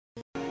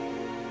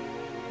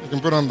You can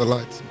put on the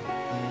lights.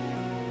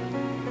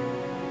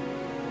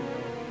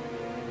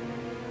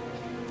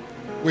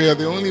 We are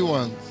the only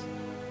ones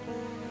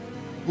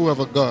who have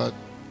a God.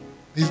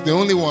 He's the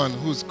only one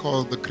who's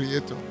called the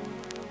Creator.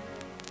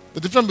 The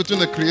difference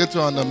between a creator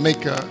and a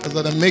maker is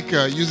that a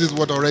maker uses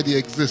what already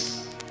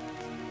exists,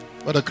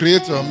 but a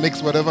creator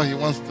makes whatever he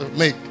wants to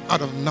make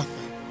out of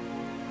nothing.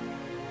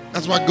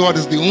 That's why God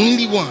is the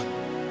only one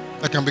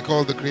that can be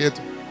called the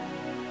Creator.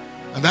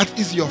 And that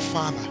is your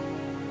Father,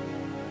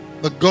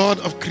 the God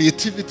of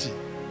creativity.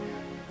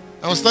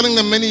 I was telling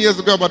them many years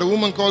ago about a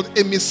woman called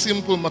Amy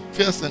Simple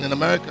McPherson in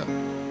America,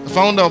 the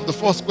founder of the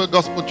Foursquare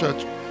Gospel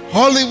Church.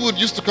 Hollywood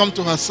used to come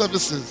to her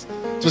services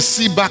to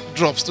see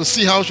backdrops, to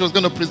see how she was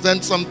going to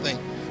present something,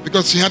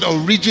 because she had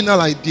original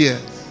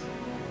ideas.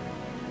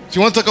 She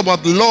wants to talk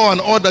about law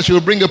and order. She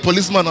will bring a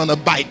policeman on a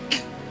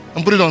bike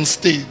and put it on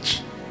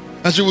stage.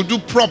 And she will do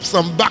props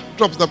and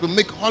backdrops that will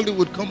make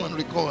Hollywood come and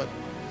record.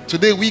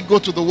 Today we go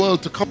to the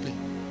world to copy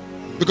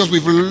because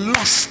we've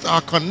lost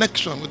our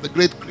connection with the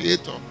great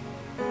Creator.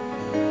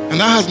 And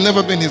that has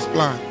never been His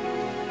plan.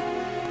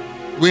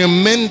 We are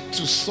meant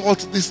to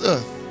salt this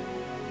earth.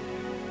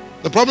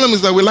 The problem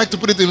is that we like to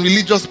put it in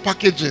religious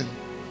packaging.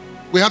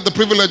 We had the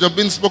privilege of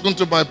being spoken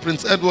to by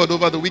Prince Edward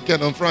over the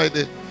weekend on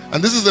Friday.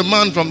 And this is a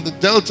man from the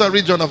Delta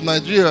region of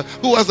Nigeria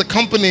who has a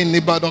company in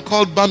Ibadan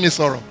called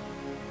Bamisoro.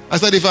 I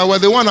said, if I were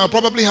the one, I'll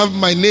probably have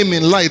my name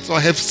in lights or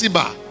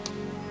Hefsiba.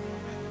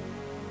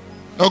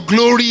 Or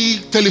Glory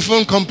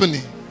Telephone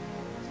Company.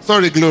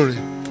 Sorry, Glory.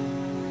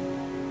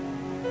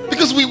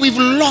 Because we've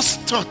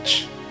lost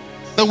touch.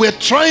 That we're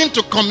trying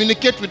to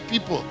communicate with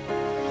people.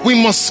 We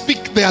must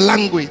speak their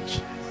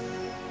language.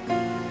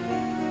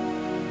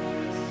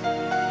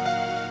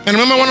 And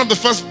remember one of the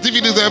first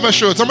DVDs I ever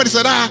showed, somebody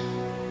said,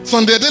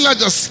 Sunday Adela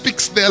just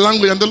speaks their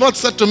language. And the Lord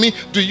said to me,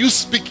 do you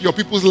speak your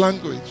people's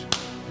language?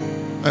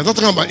 I'm not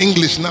talking about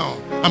English now.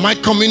 Am I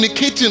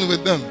communicating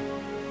with them?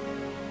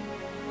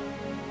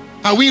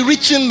 Are we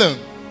reaching them?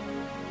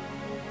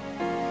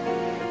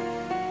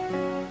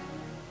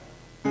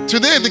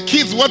 Today, the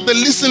kids, what they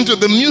listen to,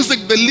 the music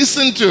they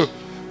listen to,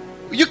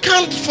 you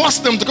can't force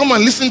them to come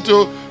and listen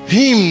to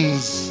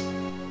hymns.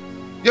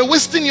 You're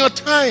wasting your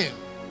time.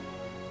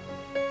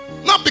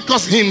 Not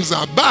because hymns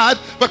are bad,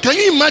 but can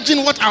you imagine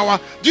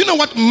do you know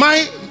what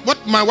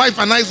my wife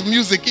and I's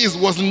music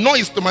was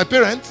noise to my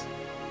parents?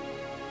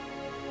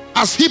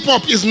 As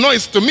hip-hop is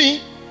noise to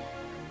me.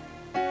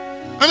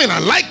 I mean, I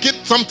like it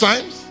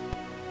sometimes,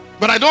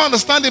 but I don't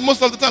understand it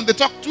most of the time. They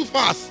talk too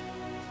fast.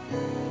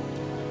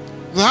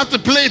 I have to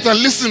play it and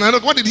listen. I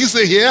don't, what did he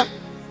say here?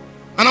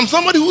 And I'm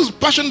somebody who's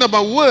passionate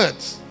about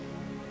words.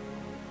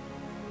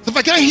 So if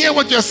I can't hear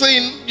what you're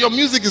saying, your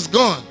music is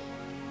gone.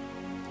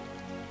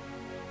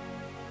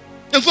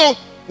 And so,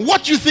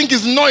 what you think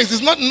is noise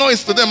is not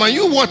noise to them. And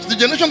you watch the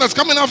generation that's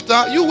coming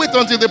after, you wait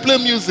until they play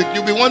music.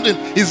 You'll be wondering,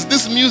 is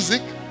this music?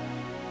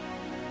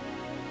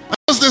 And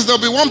those days,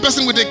 there'll be one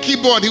person with a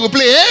keyboard. He will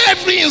play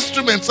every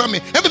instrument, Sammy,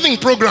 everything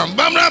programmed.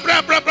 Blah, blah,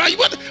 blah, blah, blah.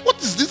 What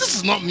is this? This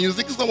is not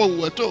music. It's not what we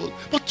were told.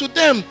 But to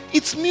them,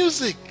 it's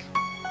music.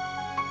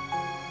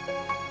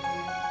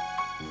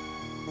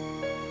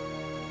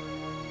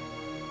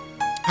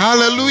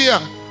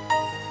 Hallelujah.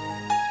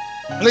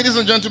 Ladies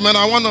and gentlemen,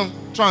 I want to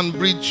try and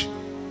bridge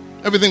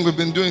everything we've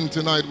been doing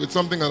tonight with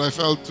something that I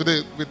felt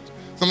today, with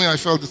something I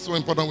felt is so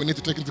important we need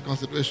to take into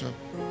consideration.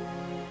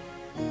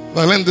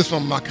 I learned this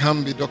from Mark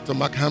Hamby, Dr.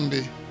 Mark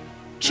Hamby.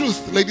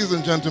 Truth, ladies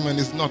and gentlemen,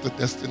 is not a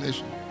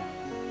destination.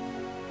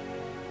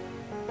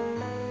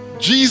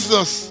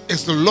 Jesus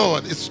is the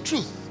Lord. It's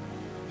truth.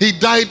 He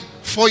died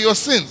for your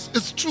sins.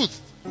 It's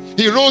truth.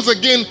 He rose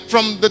again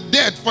from the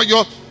dead for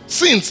your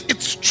sins.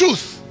 It's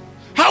truth.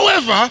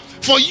 However,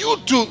 for you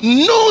to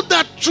know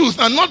that truth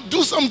and not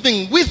do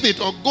something with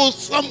it or go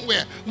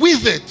somewhere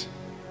with it,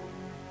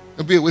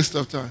 it'll be a waste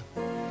of time.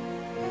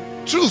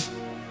 Truth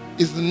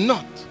is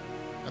not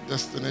a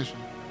destination.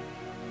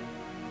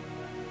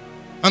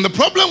 And the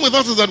problem with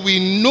us is that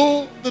we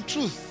know the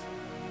truth,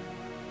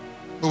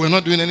 but we're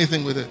not doing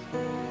anything with it.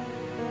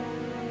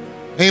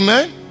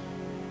 Amen?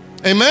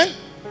 Amen?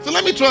 So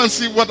let me try and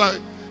see what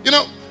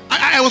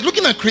I was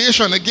looking at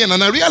creation again,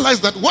 and I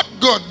realized that what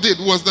God did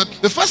was that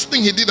the first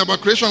thing He did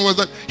about creation was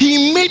that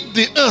He made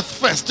the earth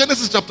first.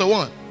 Genesis chapter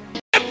 1.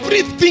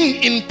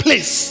 Everything in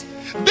place.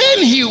 Then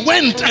He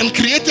went and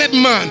created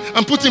man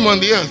and put him on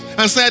the earth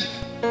and said,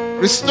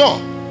 restore,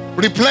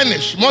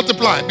 replenish,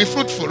 multiply, be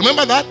fruitful.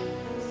 Remember that?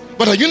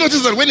 But have you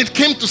noticed that when it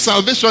came to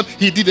salvation,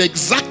 He did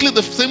exactly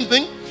the same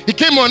thing? He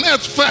came on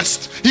earth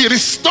first. He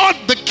restored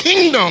the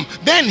kingdom.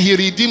 Then He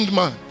redeemed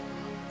man.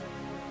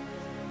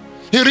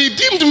 He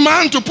redeemed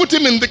man to put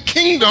him in the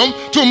kingdom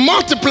to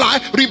multiply,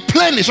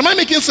 replenish. Am I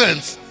making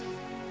sense?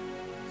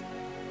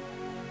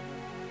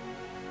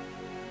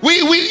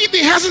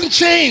 It hasn't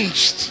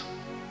changed.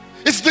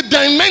 It's the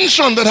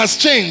dimension that has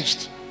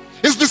changed.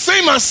 It's the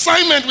same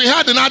assignment we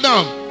had in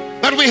Adam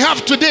that we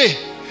have today,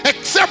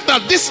 except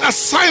that this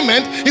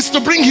assignment is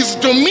to bring His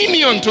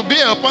dominion to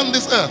bear upon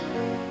this earth.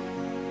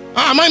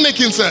 Am I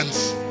making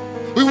sense?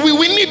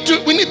 We need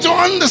to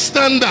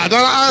understand that.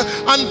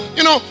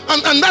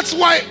 And that's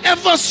why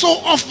ever so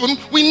often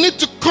we need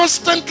to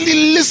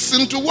constantly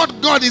listen to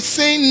what God is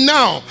saying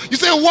now. You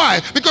say,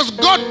 why? Because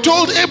God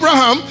told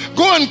Abraham,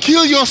 go and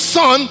kill your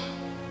son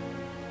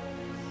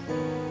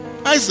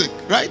Isaac,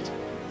 right?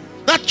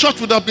 That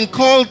church would have been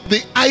called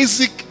the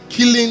Isaac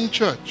Killing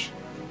Church,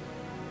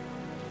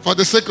 for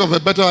the sake of a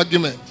better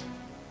argument.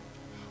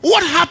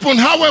 What happened,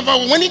 however,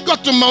 when he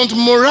got to Mount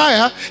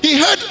Moriah, he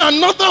heard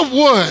another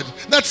word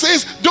that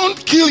says,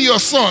 don't kill your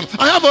son.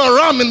 I have a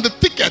ram in the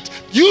thicket.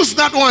 Use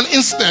that one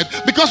instead,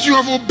 because you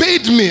have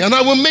obeyed me, and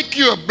I will make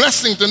you a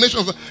blessing to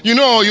nations.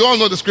 You all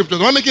know the scriptures.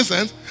 Am I making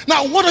sense?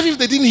 Now, what if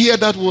they didn't hear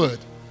that word?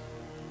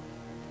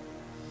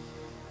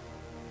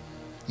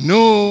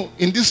 No,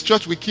 in this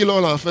church we kill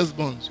all our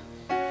firstborns.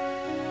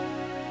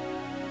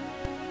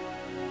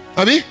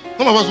 Abi?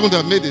 Some of us wouldn't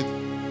have made it.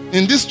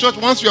 In this church,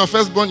 once you are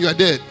firstborn, you are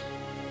dead.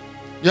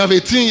 You have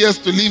 18 years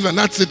to live, and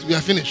that's it. We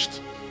are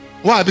finished.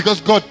 Why? Because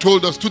God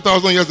told us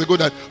 2,000 years ago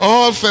that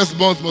all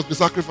firstborns must be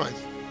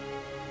sacrificed.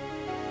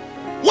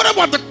 What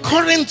about the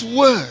current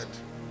word?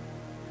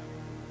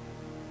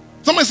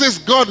 Someone says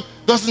God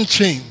doesn't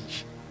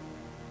change.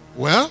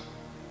 Well,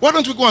 why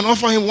don't we go and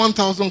offer him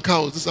 1,000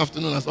 cows this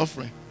afternoon as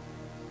offering?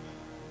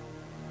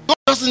 God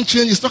doesn't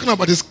change. He's talking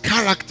about his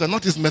character,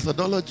 not his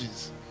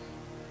methodologies.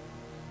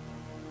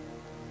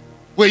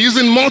 We're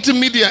using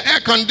multimedia, air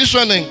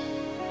conditioning.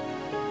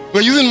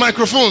 We're using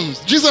microphones.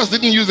 Jesus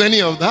didn't use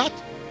any of that.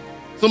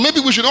 So maybe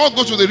we should all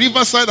go to the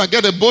riverside and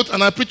get a boat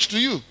and I preach to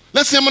you.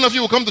 Let's see how many of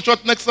you will come to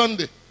church next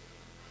Sunday.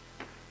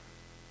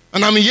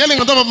 And I'm yelling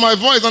on top of my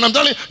voice and I'm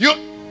telling you,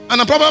 and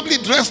I'm probably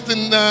dressed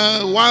in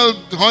wild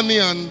honey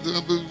and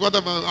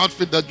whatever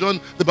outfit that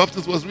John the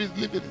Baptist was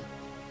living in.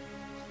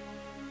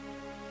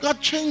 God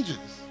changes.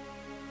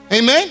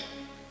 Amen?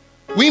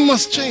 We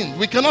must change.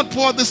 We cannot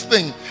pour this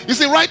thing. You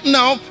see, right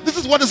now, this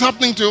is what is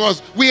happening to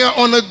us. We are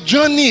on a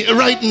journey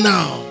right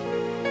now.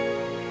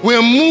 We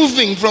are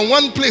moving from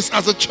one place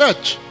as a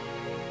church.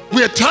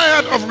 We are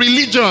tired of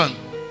religion.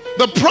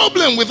 The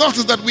problem with us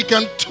is that we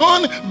can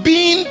turn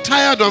being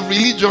tired of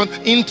religion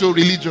into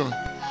religion.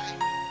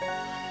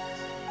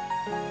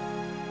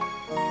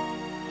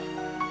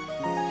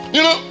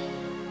 You know,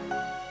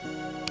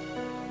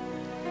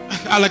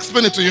 I'll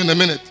explain it to you in a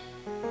minute.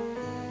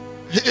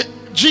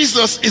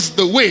 Jesus is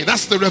the way.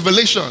 That's the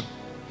revelation.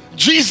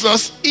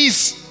 Jesus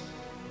is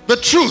the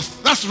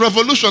truth. That's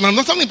revolution. And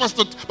that's something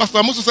Pastor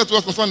Amos said to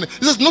us on Sunday.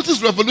 He says,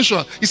 notice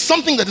revolution is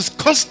something that is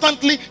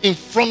constantly in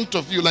front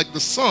of you, like the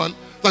sun,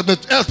 like the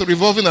earth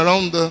revolving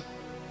around the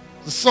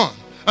sun.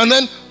 And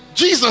then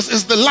Jesus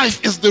is the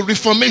life, is the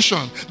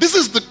reformation. This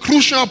is the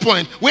crucial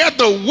point where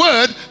the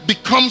word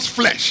becomes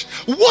flesh.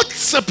 What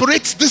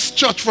separates this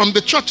church from the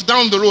church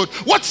down the road?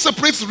 What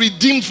separates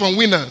redeemed from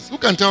winners? Who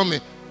can tell me?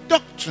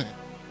 Doctrine.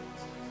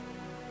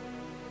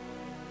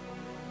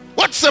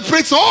 What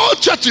separates all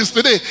churches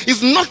today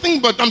is nothing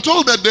but, I'm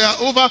told that there are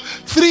over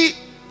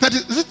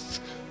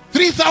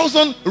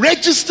 3,000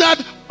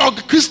 registered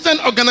Christian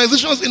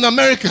organizations in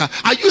America.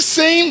 Are you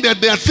saying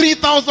that there are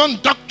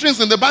 3,000 doctrines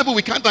in the Bible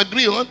we can't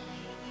agree on?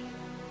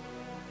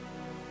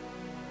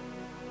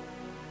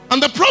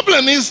 And the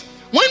problem is,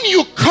 when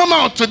you come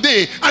out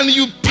today and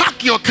you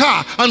park your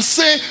car and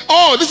say,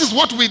 oh, this is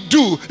what we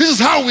do, this is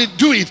how we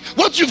do it,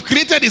 what you've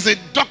created is a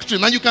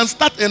doctrine and you can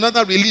start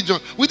another religion.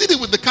 We did it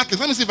with the Catholics.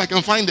 Let me see if I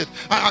can find it.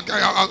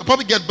 I'll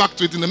probably get back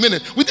to it in a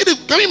minute. We did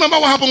it. Can you remember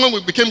what happened when we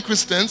became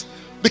Christians?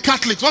 The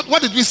Catholics,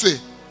 what did we say?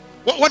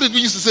 What did we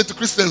used to say to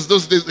Christians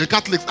those days? The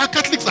Catholics. Our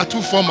Catholics are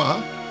too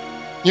formal.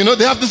 You know,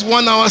 they have this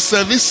 1 hour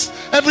service.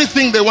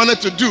 Everything they want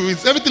to do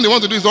is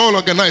all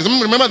organized.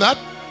 Remember that?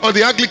 Or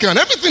the Anglican.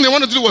 Everything they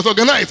wanted to do was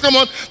organized. Come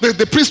on,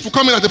 the priest will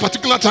come in at a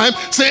particular time,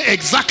 say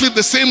exactly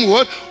the same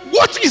word.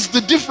 What is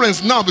the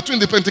difference now between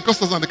the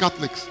Pentecostals and the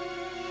Catholics?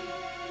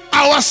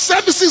 Our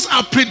services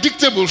are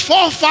predictable.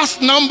 4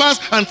 fast numbers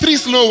and 3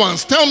 slow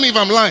ones. Tell me if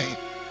I'm lying.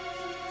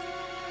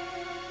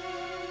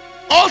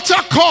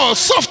 Altar call,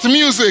 soft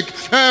music,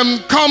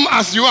 come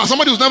as you are.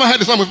 Somebody who's never heard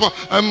the song before,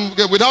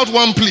 without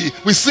one plea.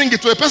 We sing it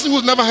to a person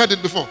who's never heard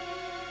it before.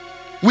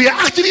 We are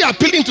actually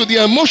appealing to the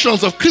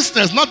emotions of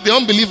Christians, not the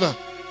unbeliever.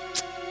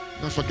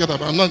 Forget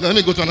about it. Let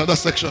me go to another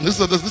section. This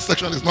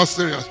section is not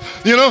serious.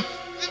 You know,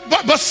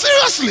 but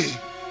seriously,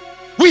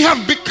 we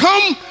have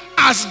become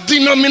as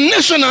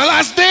denominational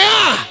as they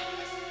are.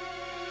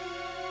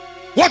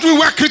 What we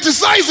were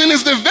criticizing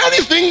is the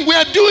very thing we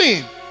are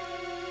doing.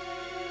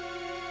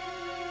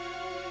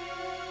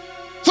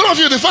 Some of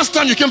you, the first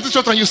time you came to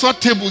church and you saw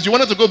tables, you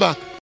wanted to go back.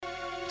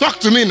 Talk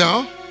to me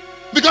now.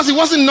 Because it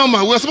wasn't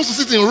normal. We were supposed to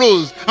sit in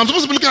rows. I'm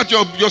supposed to be looking at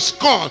your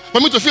skull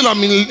for me to feel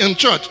I'm in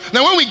church.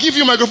 Now when we give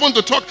you a microphone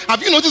to talk,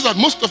 have you noticed that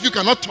most of you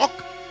cannot talk?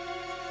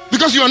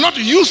 Because you are not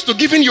used to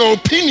giving your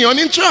opinion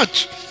in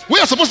church. We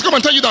are supposed to come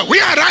and tell you that we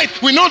are right.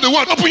 We know the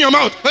word. Open your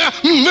mouth.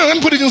 Let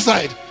me put it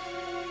inside.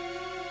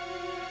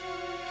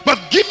 But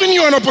giving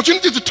you an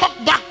opportunity to talk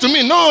back to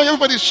me, no,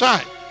 everybody's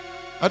shy.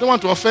 I don't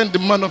want to offend the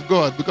man of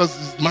God because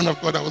he's man of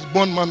God. I was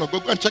born man of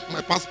God. Go and check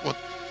my passport.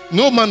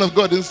 No man of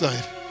God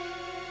inside.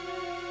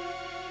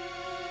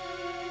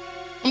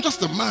 I'm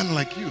just a man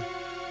like you.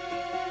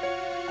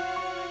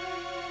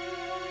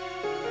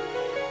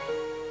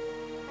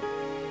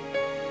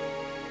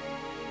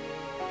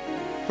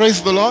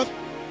 Praise the Lord.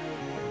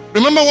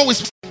 Remember what we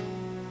spoke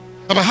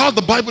about how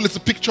the Bible is a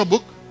picture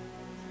book?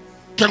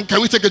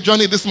 Can we take a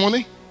journey this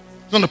morning?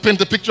 I'm going to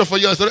paint a picture for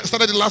you. I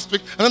started it last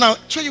week, and then I'll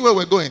show you where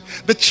we're going.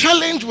 The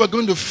challenge we're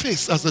going to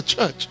face as a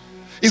church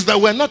is that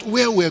we're not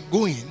where we're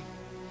going,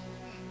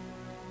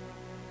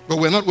 but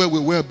we're not where we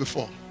were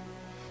before.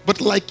 But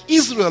like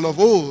Israel of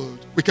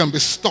old, we can be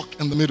stuck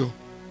in the middle.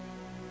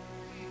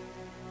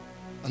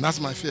 And that's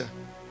my fear.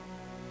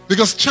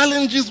 Because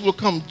challenges will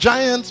come,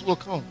 giants will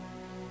come.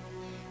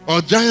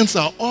 Our giants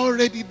are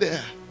already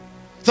there.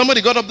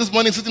 Somebody got up this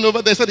morning sitting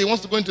over there, said he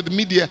wants to go into the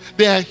media.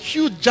 There are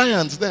huge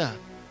giants there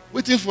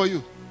waiting for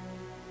you.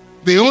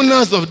 The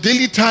owners of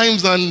Daily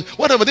Times and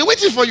whatever, they're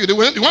waiting for you.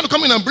 You want to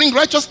come in and bring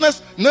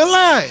righteousness? No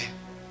lie.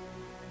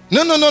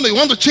 No. You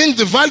want to change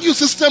the value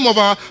system of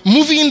our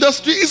movie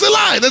industry? It's a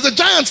lie. There's a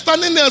giant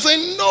standing there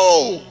saying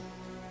no.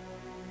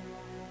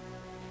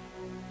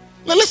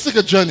 Now let's take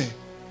a journey.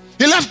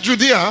 He left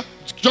Judea,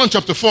 John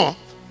chapter 4.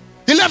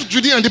 He left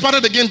Judea and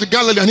departed again to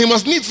Galilee, and he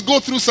must needs go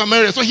through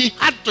Samaria. So he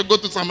had to go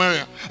to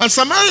Samaria. And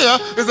Samaria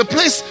is a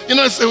place,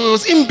 it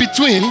was in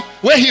between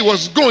where he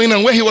was going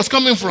and where he was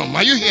coming from.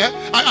 Are you here?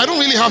 I don't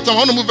really have time. I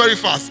want to move very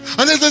fast.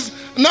 And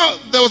now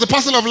there was a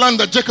parcel of land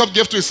that Jacob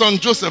gave to his son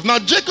Joseph. Now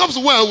Jacob's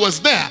well was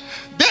there.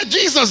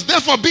 Jesus,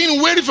 therefore,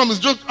 being weary from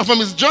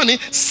his journey,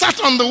 sat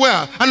on the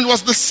well. And it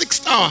was the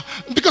 6th hour.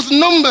 Because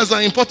numbers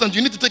are important,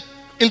 you need to take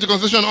into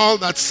consideration all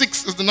that.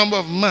 6 is the number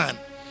of man.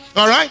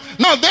 All right.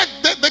 Now there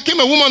came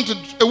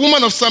a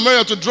woman of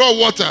Samaria to draw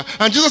water,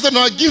 and Jesus said,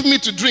 "Now give me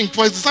to drink."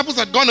 For his disciples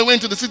had gone away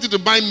into the city to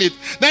buy meat.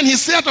 Then he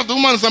said of the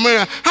woman of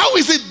Samaria, "How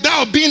is it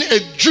thou, being a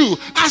Jew,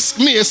 ask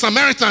me, a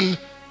Samaritan,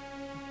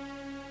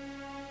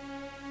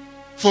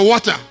 for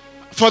water?"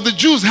 For the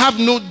Jews have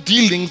no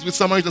dealings with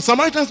Samaritans.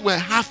 Samaritans were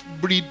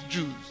half-breed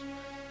Jews.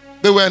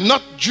 They were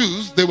not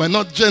Jews. They were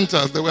not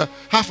Gentiles. They were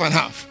half and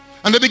half.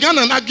 And they began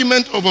an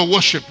argument over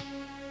worship.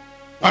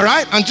 All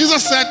right. And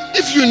Jesus said,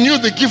 "If you knew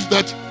the gift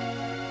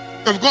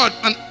of God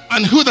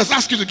and who does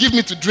ask you to give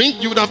me to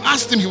drink, you would have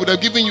asked him, he would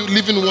have given you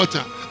living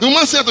water." The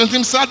woman said unto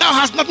him, "Sir, thou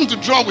hast nothing to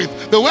draw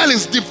with. The well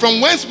is deep.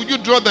 From whence would you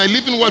draw thy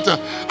living water?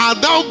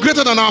 Art thou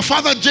greater than our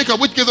father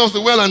Jacob, which gave us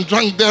the well and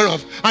drank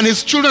thereof, and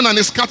his children and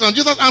his cattle?" And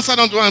Jesus answered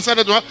unto her and said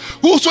unto her,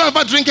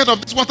 "Whosoever drinketh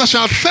of this water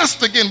shall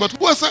thirst again, but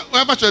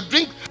whosoever shall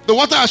drink the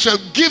water I shall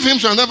give him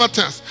shall never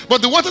thirst.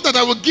 But the water that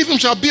I will give him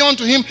shall be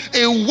unto him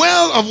a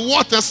well of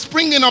water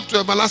springing up to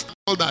everlasting."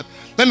 All that.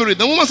 Let me read.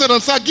 The woman said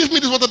unto her, "Give me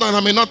this water that I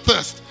may not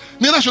thirst,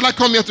 neither shall I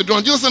come here to draw."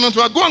 And Jesus said unto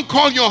her, "Go and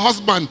call your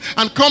husband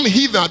and come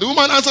hither." The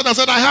woman answered and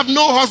said, "I have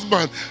no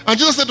husband." And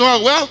Jesus said to her,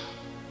 "Well,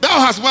 thou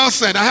hast well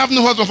said, I have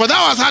no husband, for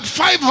thou hast had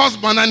 5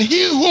 husbands, and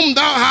he whom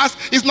thou hast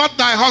is not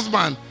thy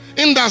husband.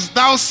 In that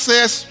thou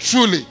sayest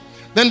truly."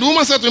 Then the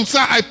woman said to him,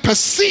 "Sir, I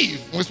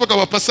perceive," we spoke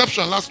about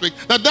perception last week,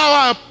 "that thou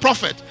art a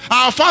prophet.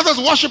 Our fathers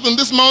worship in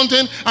this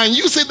mountain, and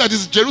you say that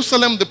is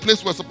Jerusalem, the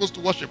place we're supposed to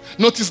worship."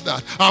 Notice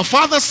that. Our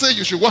fathers say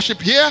you should worship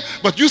here,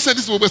 but you say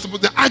this is where we're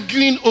supposed to. They're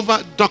arguing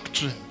over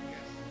doctrine.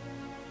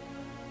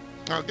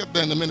 I'll get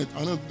there in a minute.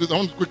 I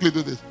want to quickly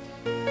do this.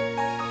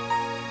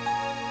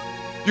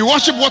 You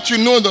worship what you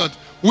know that.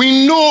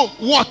 We know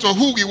what or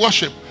who we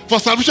worship. For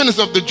salvation is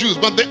of the Jews,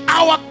 but the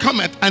hour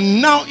cometh, and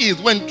now is,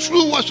 when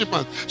true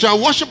worshippers shall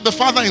worship the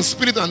Father in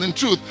spirit and in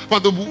truth. For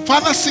the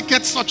Father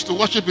seeketh such to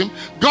worship him.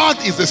 God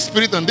is a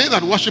spirit, and they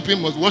that worship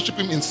him must worship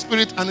him in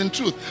spirit and in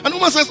truth. And the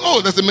woman says,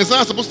 "Oh, there's a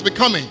Messiah supposed to be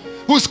coming,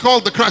 who is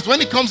called the Christ. When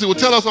he comes, he will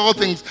tell us all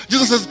things."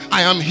 Jesus says,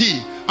 "I am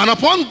he." And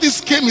upon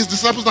this came his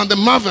disciples, and they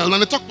marveled,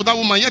 and they talked with that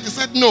woman. Yet he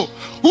said, "No,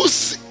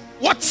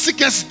 what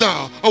seekest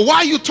thou? Or why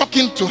are you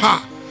talking to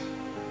her?"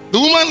 The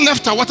woman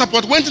left her water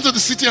pot, went into the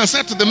city, and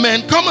said to the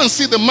men, "Come and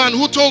see the man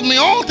who told me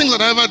all things that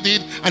I ever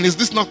did, and is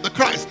this not the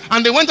Christ?"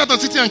 And they went out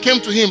of the city and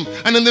came to him.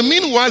 And in the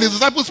meanwhile his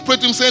disciples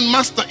prayed to him, saying,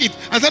 "Master, eat."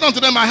 And said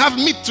unto them, "I have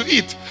meat to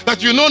eat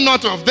that you know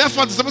not of."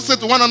 Therefore the disciples said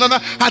to one another,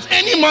 "Hath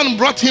any man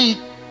brought him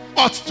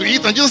aught to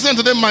eat?" And Jesus said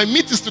unto them, "My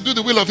meat is to do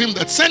the will of him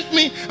that sent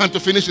me, and to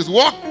finish his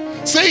work.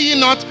 Say ye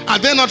not, are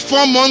there not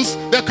 4 months?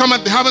 There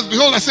cometh the harvest.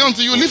 Behold, I say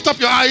unto you, lift up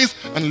your eyes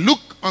and look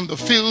on the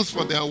fields,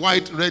 for they are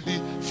white, ready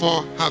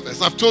for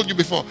harvest." I've told you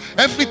before,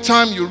 every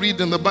time you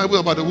read in the Bible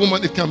about a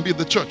woman, it can be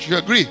the church. You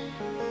agree?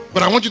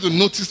 But I want you to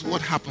notice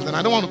what happens. And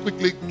I don't want to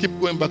quickly keep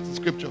going back to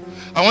scripture.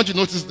 I want you to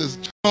notice this.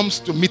 Comes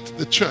to meet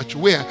the church.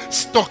 Where?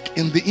 Stuck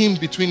in the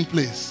in-between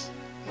place.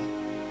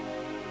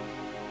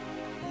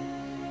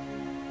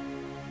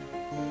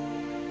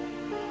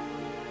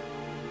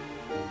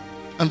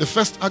 And the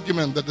first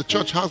argument that the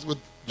church has with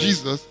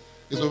Jesus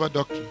is over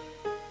doctrine.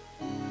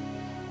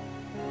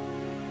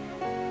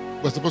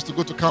 We're supposed to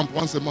go to camp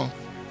once a month.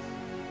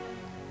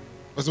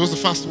 We're supposed to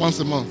fast once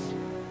a month.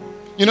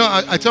 You know,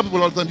 I tell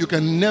people all the time, you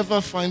can never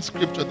find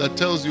scripture that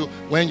tells you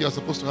when you're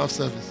supposed to have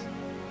service.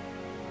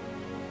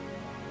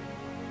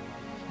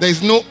 There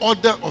is no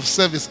order of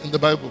service in the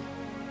Bible.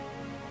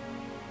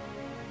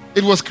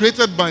 It was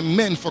created by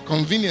men for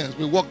convenience.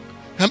 We walk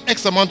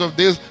X amount of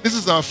days, this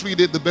is our free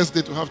day, the best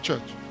day to have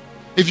church.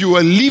 If you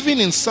are living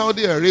in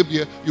Saudi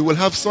Arabia, you will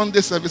have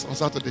Sunday service on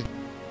Saturday.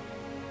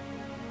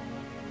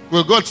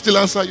 Will God still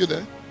answer you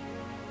there?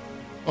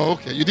 Oh,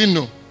 okay. You didn't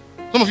know.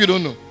 Some of you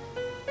don't know.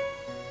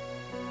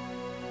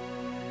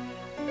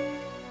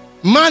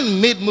 Man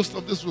made most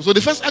of this rule. So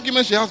the first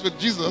argument she has with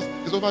Jesus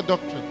is over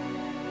doctrine.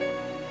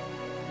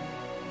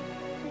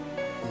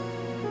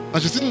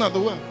 And she's sitting at the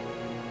well.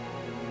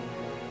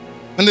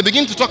 And they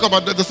begin to talk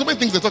about that. There's so many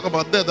things they talk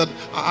about there that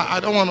I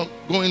don't want to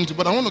go into,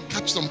 but I want to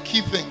catch some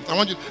key things. I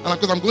want you, and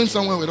because I'm going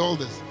somewhere with all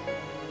this.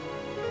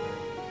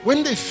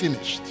 When they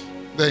finished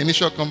their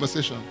initial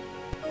conversation,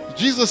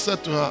 Jesus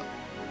said to her,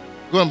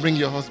 go and bring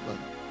your husband.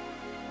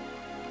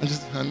 And she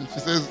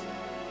says,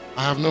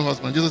 I have no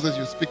husband. Jesus says,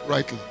 you speak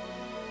rightly.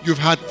 You've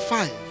had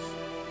 5.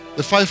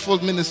 The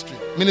 5-fold ministry,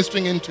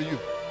 ministering into you.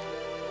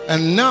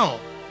 And now,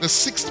 the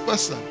 6th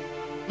person,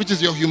 which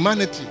is your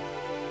humanity,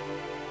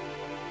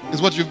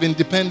 is what you've been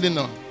depending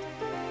on.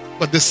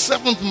 But the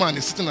 7th man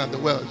is sitting at the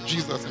well,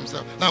 Jesus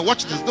himself. Now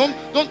watch this.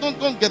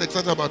 Don't get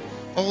excited about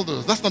all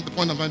those. That's not the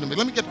point I'm trying to make.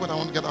 Let me get what I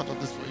want to get out of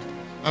this for you.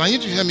 And I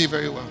need you to hear me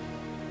very well.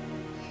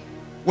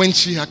 When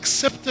she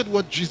accepted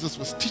what Jesus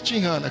was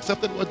teaching her and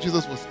accepted what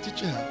Jesus was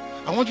teaching her,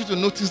 I want you to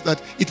notice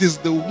that it is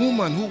the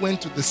woman who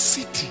went to the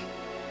city,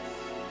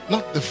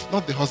 not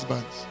the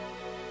husbands.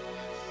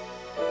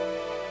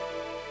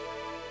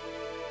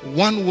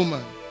 One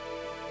woman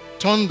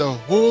turned the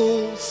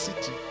whole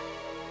city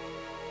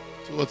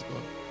towards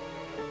God.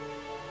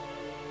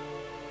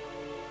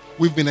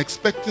 We've been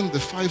expecting the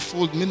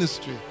 5-fold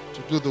ministry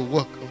to do the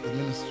work of the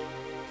ministry,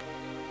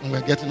 and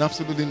we're getting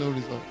absolutely no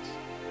results.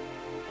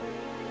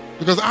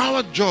 Because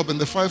our job in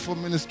the 5-fold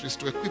ministry is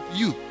to equip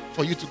you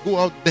for you to go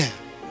out there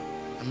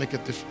and make a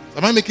difference.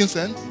 Am I making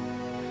sense?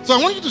 So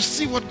I want you to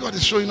see what God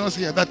is showing us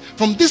here, that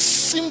from this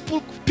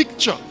simple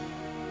picture,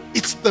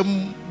 it's the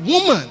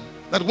woman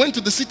that went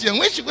to the city, and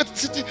when she went to the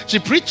city, she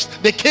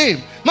preached, they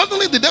came. Not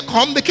only did they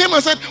come, they came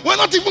and said, we're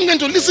not even going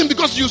to listen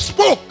because you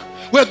spoke.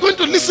 We're going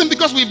to listen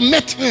because we've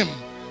met him.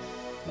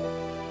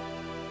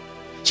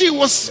 She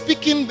was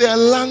speaking their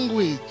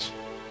language.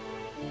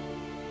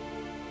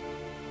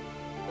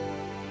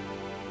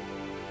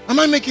 Am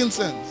I making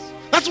sense?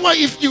 That's why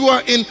if you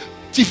are a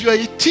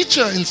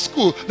teacher in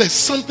school, there's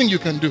something you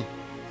can do.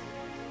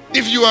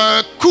 If you are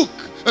a cook,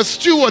 a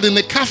steward in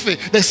a cafe,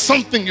 there's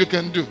something you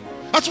can do.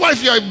 That's why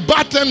if you're a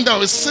bartender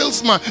or a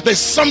salesman, there's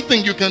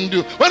something you can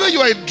do. Whether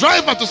you are a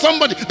driver to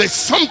somebody, there's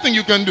something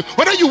you can do.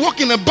 Whether you work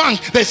in a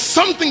bank, there's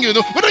something you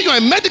do. Whether you're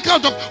a medical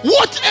doctor,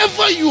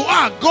 whatever you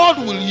are, God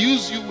will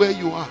use you where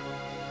you are.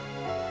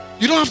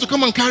 You don't have to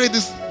come and carry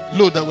this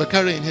load that we're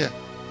carrying here.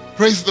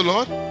 Praise the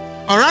Lord.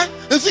 All right?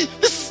 And see,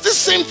 this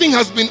same thing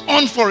has been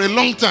on for a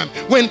long time.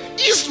 When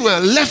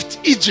Israel left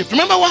Egypt,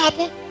 remember what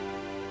happened?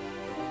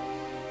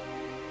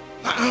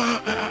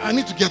 I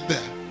need to get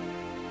there.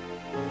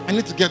 I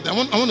need to get there. I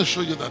want to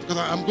show you that because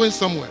I'm going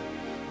somewhere.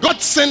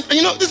 God sent,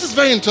 and this is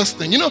very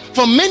interesting.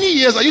 For many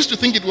years I used to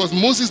think it was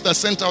Moses that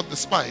sent out the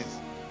spies.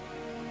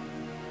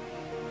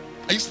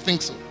 I used to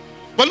think so.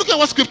 But look at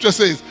what scripture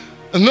says.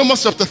 In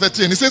Numbers chapter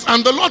 13, it says,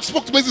 and the Lord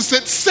spoke to Moses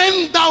and said,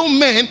 send thou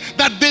men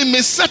that they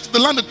may search the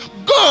land.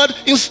 God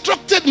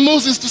instructed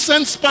Moses to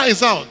send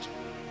spies out.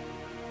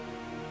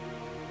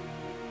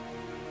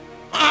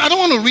 I don't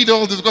want to read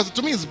all this because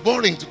to me it's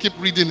boring to keep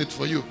reading it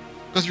for you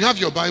because you have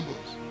your Bibles.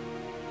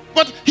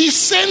 But he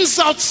sends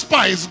out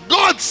spies.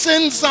 God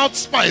sends out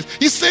spies.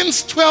 He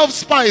sends 12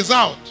 spies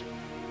out.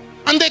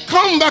 And they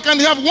come back and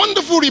they have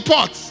wonderful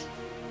reports.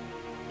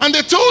 And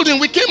they told him,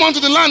 we came unto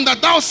the land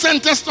that thou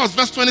sentest us,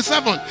 verse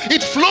 27.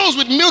 It flows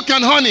with milk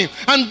and honey,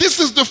 and this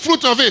is the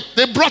fruit of it.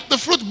 They brought the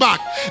fruit back.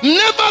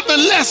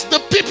 Nevertheless, the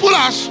people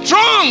are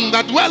strong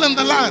that dwell in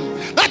the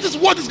land. That is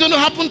what is going to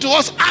happen to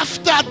us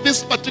after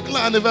this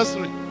particular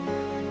anniversary.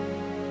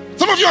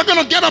 Some of you are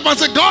going to get up and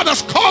say, God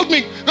has called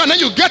me. And then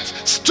you get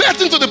straight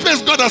into the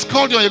place God has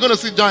called you, and you're going to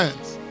see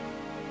giants.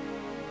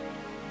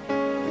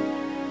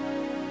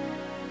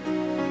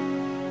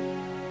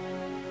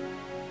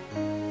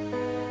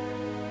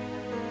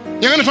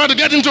 You're going to try to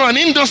get into an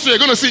industry. You're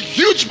going to see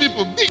huge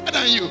people bigger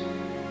than you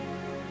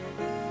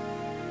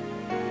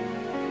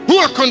who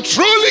are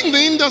controlling the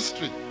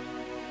industry,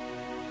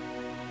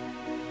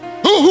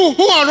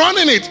 who are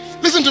running it.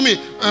 Listen to me.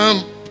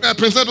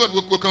 Prince Edward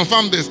will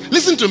confirm this.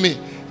 Listen to me.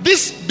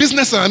 This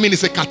business,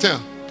 is a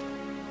cartel.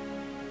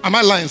 Am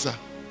I lying, sir?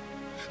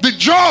 The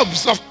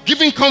jobs of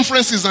giving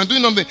conferences and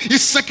doing something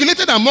is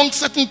circulated among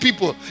certain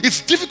people.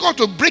 It's difficult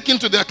to break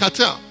into their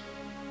cartel.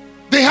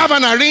 They have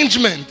an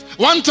arrangement.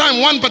 One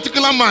time, one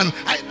particular man,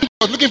 I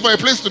was looking for a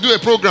place to do a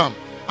program.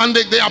 And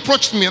they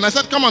approached me and I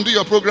said, come and do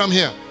your program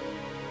here.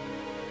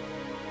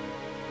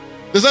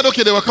 They said,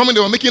 okay, they were coming,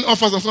 they were making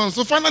offers and so on.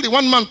 So finally,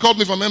 one man called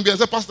me from MBA and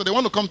said, Pastor, they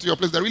want to come to your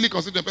place. They're really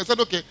considering it. I said,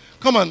 okay,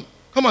 come and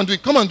do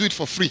it. Come and do it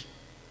for free.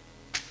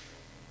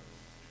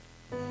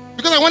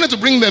 Because I wanted to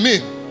bring them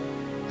in.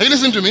 Are you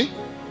listening to me?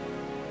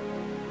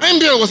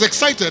 MBA was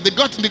excited. They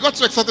got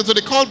so excited, so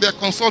they called their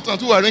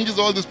consultant who arranges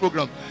all these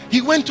programs.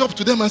 He went up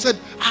to them and said,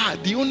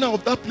 the owner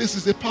of that place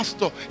is a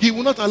pastor. He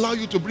will not allow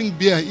you to bring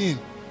beer in.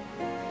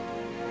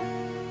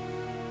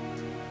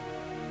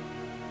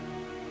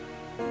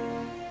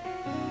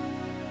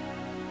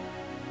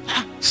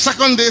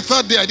 Second day,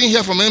 third day, I didn't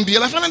hear from MBL.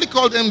 I finally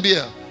called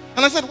MBL.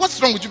 And I said, what's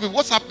wrong with you people?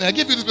 What's happening? I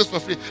gave you this place for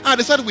free.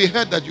 They said, we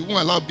heard that you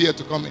won't allow beer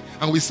to come in.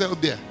 And we sell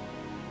beer.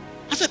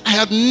 I said, I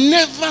had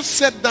never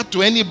said that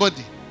to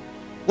anybody.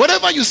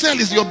 Whatever you sell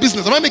is your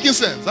business. Am I making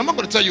sense? I'm not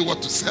going to tell you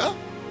what to sell.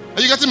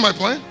 Are you getting my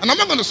point? And I'm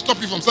not going to stop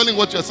you from selling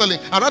what you're selling.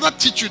 I'd rather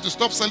teach you to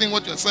stop selling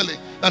what you're selling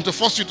than to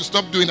force you to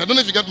stop doing it. I don't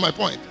know if you get my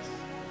point.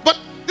 But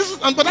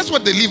that's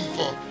what they live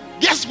for.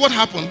 Guess what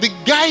happened? The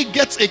guy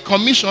gets a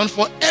commission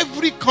for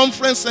every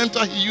conference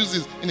center he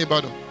uses in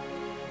Ibadan.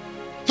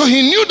 So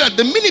he knew that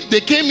the minute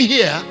they came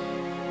here,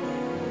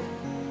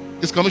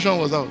 his commission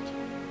was out.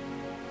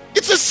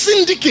 It's a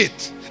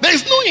syndicate. There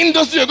is no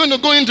industry you're going to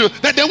go into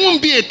that there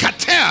won't be a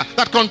cartel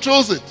that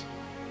controls it.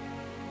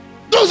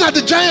 Those are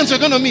the giants you're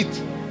going to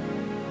meet.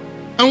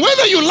 And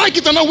whether you like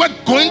it or not,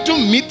 we're going to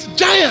meet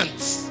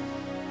giants.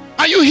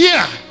 Are you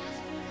here?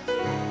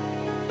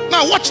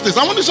 Now watch this.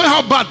 I want to show you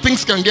how bad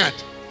things can get.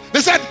 They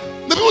said,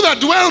 the people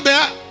that dwell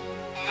there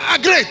are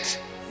great.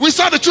 We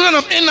saw the children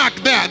of Enoch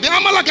there. The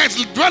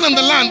Amalekites dwell in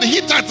the land. The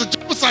Hittites, the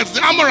Jebusites,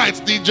 the Amorites,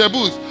 the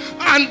Jebus.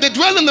 And they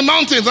dwell in the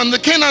mountains. And the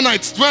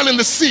Canaanites dwell in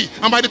the sea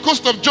and by the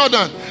coast of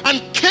Jordan.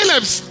 And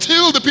Caleb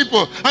stilled the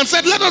people and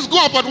said, let us go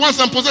up at once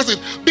and possess it,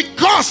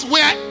 because we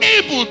are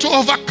able to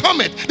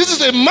overcome it. This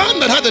is a man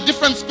that had a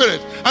different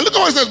spirit. And look at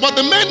what it says. But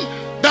the men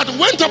that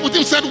went up with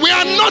him said, we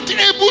are not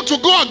able to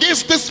go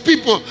against these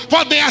people,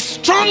 for they are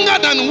stronger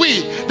than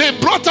we. They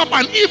brought up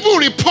an evil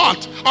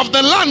report of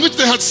the land which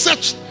they had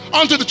searched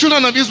unto the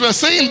children of Israel,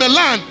 saying, the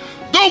land,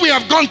 though we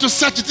have gone to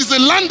search, it is a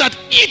land that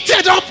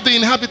eateth up the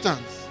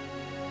inhabitants.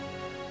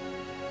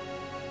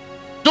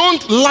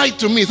 Don't lie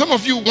to me. Some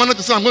of you wanted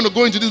to say, I'm going to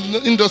go into this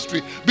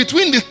industry.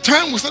 Between the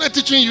time we started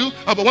teaching you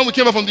about when we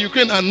came back from the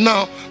Ukraine and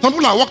now, some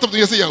people have walked up to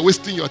you and say, you're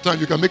wasting your time.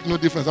 You can make no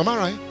difference. Am I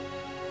right?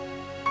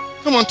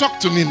 Come on, talk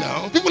to me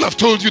now. People have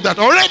told you that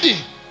already.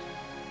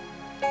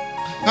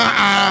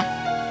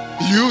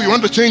 You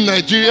want to change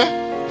Nigeria?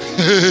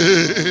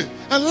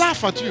 And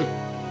laugh at you.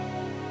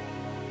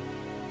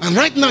 And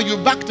right now you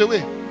backed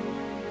away.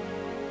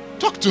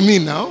 Talk to me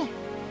now.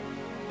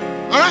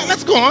 All right,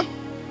 let's go on.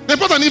 They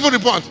put an evil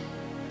report.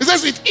 It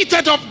says it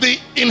eateth up the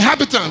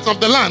inhabitants of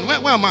the land.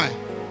 Where am I?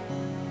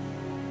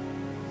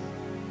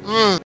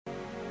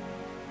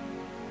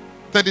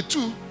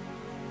 32.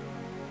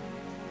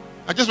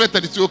 I just read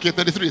 32. Okay,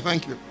 33.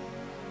 Thank you.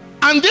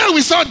 And there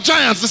we saw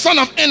giants, the son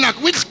of Enoch,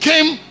 which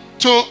come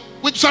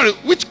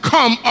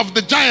of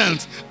the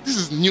giants. This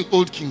is New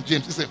Old King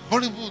James. It's a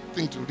horrible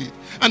thing to read.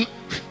 And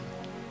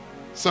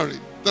sorry,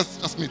 that's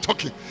just me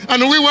talking.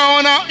 And we were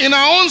in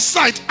our own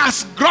sight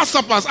as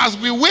grasshoppers, as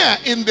we were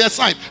in their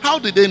sight. How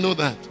did they know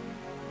that?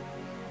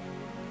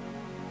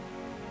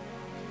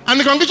 And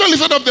the congregation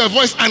lifted up their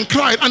voice and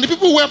cried, and the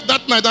people wept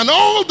that night. And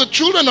all the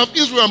children of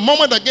Israel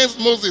murmured against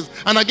Moses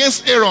and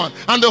against Aaron.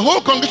 And the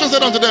whole congregation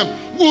said unto them,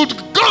 would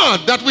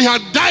God that we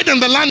had died in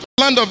the land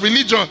of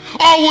religion,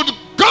 or would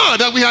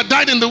God that we had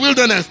died in the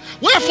wilderness?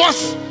 Wherefore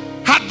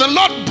had the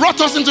Lord brought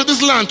us into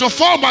this land to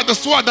fall by the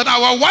sword, that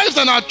our wives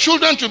and our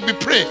children should be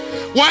prey?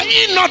 Were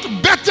it not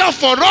better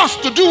for us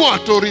to do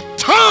what? To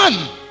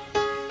return.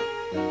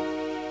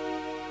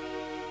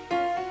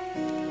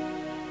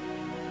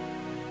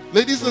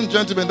 Ladies and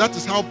gentlemen, that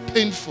is how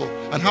painful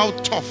and how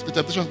tough the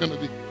temptation is going to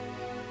be.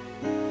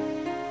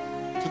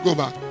 To go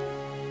back.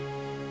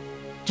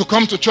 To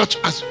come to church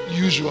as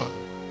usual.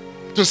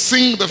 To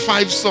sing the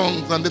 5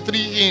 songs and the 3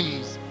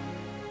 hymns.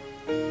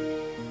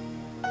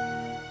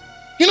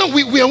 You know,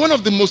 we are one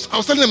of the most, I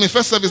was telling them in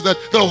first service that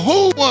the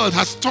whole world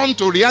has turned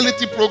to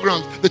reality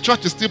programs. The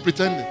church is still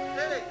pretending.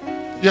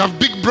 You have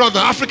Big Brother,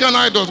 African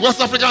Idols,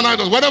 West African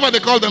Idols, whatever they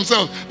call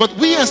themselves. But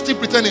we are still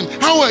pretending.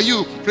 How are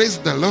you? Praise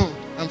the Lord.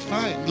 I'm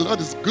fine. The Lord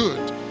is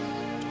good.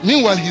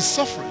 Meanwhile, he's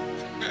suffering.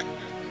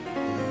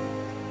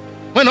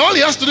 When all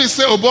he has to do is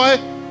say, oh boy,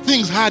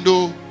 things hard,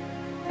 oh,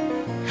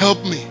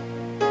 help me.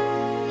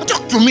 Now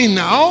talk to me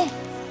now.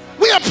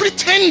 We are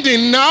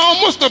pretending now.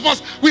 Most of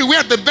us, we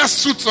wear the best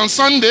suits on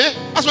Sunday.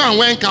 That's why I'm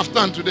wearing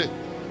kaftan today.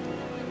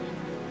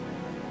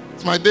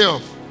 It's my day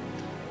off.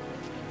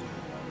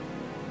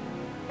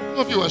 Some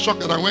of you were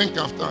shocked that I'm wearing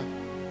kaftan.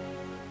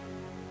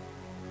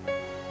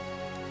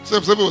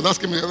 Somebody was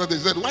asking me the other day,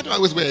 he said, why do I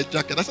always wear a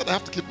jacket? I said, I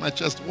have to keep my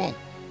chest warm.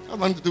 It has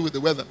nothing to do with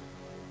the weather.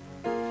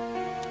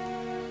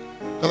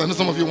 Because I know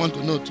some of you want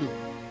to know too.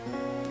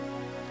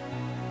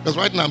 Because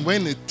right now I'm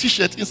wearing a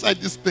t-shirt inside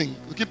this thing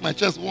to keep my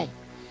chest warm.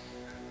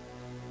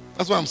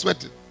 That's why I'm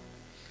sweating.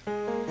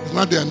 It's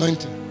not the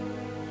anointing.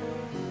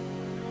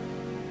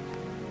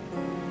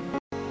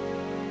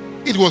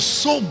 It was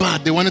so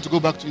bad they wanted to go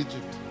back to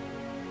Egypt.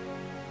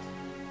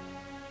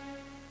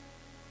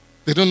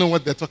 They don't know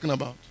what they're talking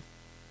about.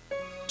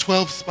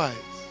 12 spies.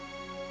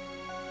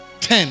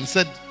 10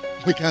 said,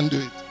 we can't do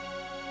it.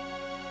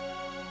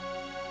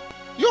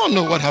 You all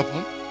know what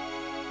happened.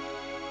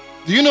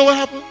 Do you know what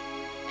happened?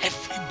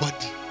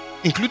 Everybody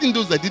including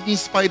those that didn't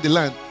spy the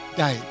land,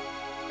 died.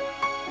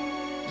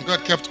 And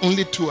God kept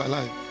only 2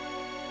 alive.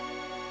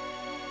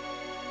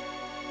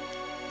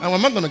 And we're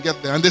not going to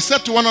get there. And they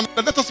said to one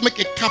another, let us make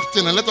a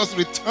captain and let us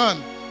return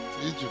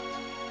to Egypt.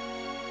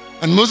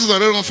 And Moses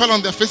and Aaron fell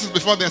on their faces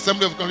before the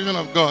assembly of congregation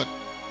of God.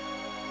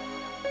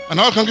 And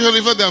all congregation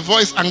lifted their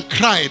voice and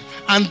cried.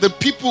 And the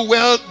people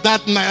wailed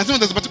that night. I think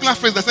there's a particular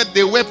phrase that said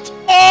they wept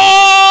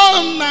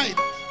all night.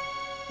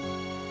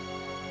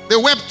 They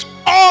wept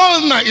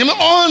all night. You know,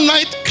 all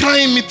night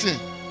crying meeting.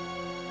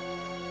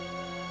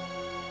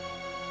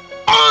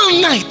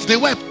 All night they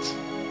wept.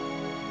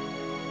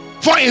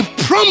 For a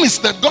promise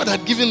that God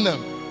had given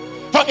them.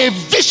 For a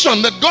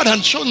vision that God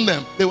had shown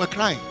them. They were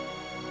crying.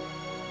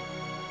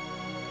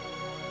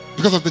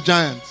 Because of the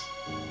giants.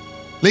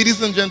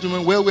 Ladies and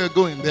gentlemen, where we're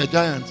going, there are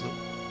giants.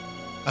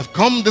 I've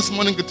come this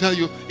morning to tell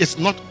you it's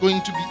not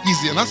going to be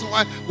easy. And that's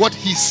why what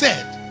he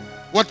said,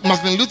 what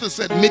Martin Luther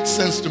said, made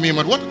sense to me.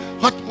 But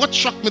what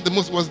shocked me the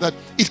most was that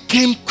it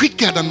came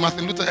quicker than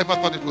Martin Luther ever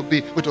thought it would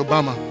be with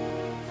Obama.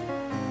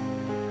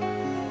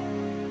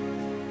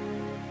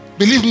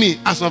 Believe me,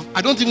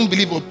 I don't even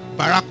believe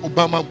Barack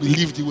Obama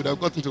believed he would have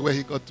gotten to where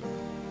he got to.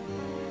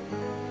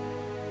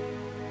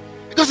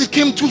 Because it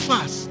came too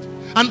fast.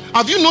 And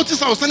have you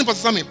noticed, I was telling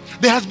Pastor Sammy,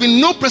 there has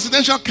been no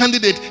presidential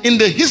candidate in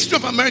the history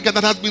of America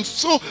that has been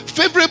so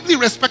favorably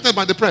respected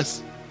by the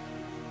press.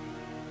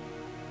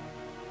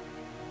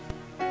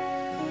 And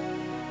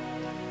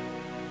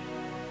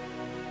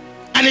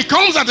it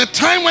comes at a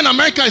time when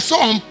America is so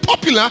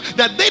unpopular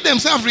that they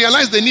themselves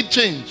realize they need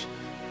change.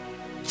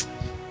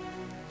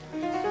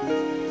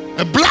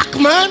 A black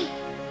man.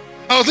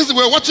 We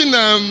were watching,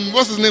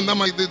 what's his name?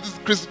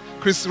 This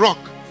Chris Rock.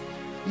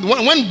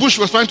 When Bush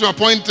was trying to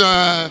appoint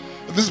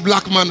this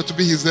black man to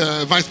be his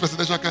vice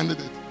presidential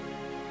candidate,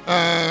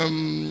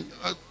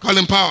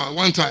 Colin Powell,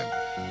 one time.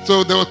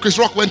 So Chris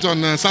Rock went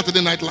on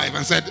Saturday Night Live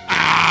and said,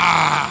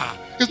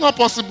 it's not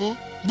possible.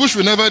 Bush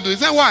will never do it.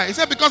 He said, why? He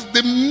said, because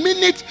the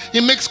minute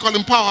he makes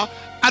Colin Powell,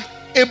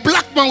 a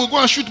black man will go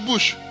and shoot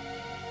Bush.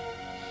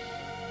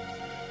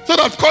 So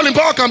that Colin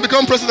Powell can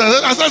become president.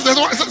 I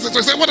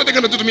said, what are they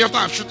going to do to me after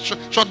I've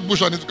shot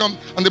Bush and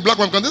the black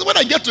man comes? When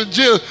I get to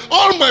jail,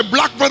 all my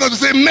black brothers will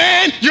say,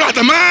 man, you are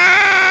the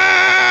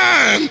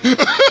man.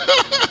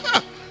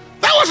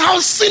 That was how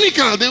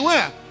cynical they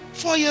were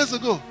 4 years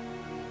ago.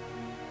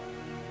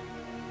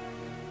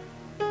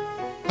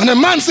 And a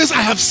man says,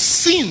 I have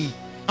seen,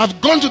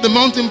 I've gone to the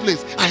mountain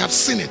place, I have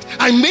seen it.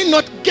 I may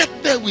not get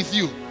there with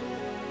you,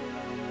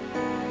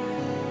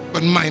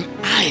 but mine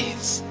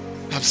eyes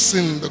have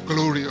seen the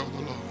glory of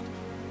the Lord.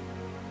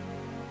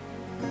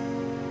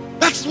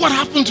 That's what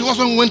happened to us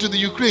when we went to the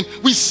Ukraine.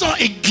 We saw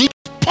a glimpse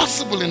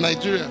possible in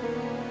Nigeria.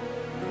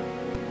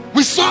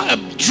 We saw a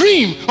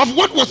dream of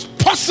what was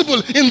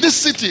possible in this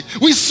city.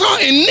 We saw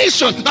a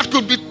nation that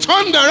could be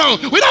turned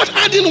around without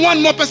adding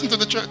one more person to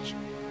the church.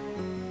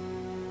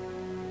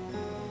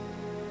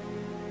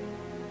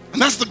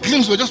 And that's the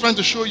glimpse we're just trying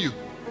to show you.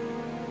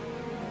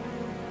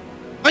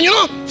 And you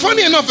know,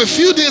 funny enough, a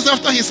few days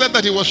after he said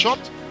that he was shot,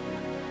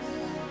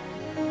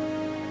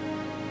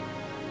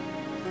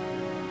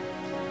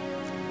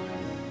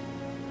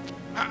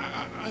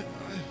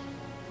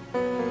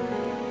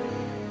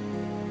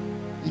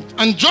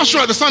 and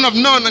Joshua the son of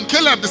Nun and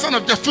Caleb the son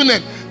of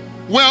Jephunneh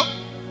were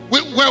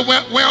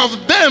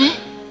of them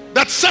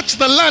that searched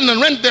the land and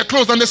rent their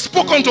clothes, and they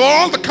spoke unto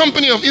all the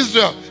company of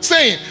Israel,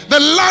 saying, the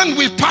land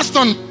we passed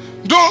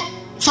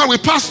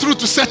through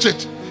to search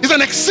it is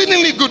an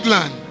exceedingly good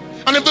land.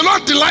 And if the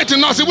Lord delight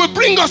in us, he will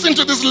bring us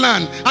into this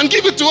land and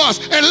give it to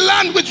us, a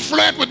land which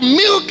floweth with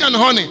milk and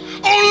honey.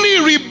 Only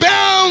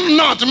rebel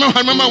not. I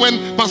remember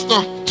when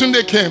Pastor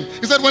Tunde came.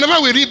 He said, whenever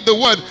we read the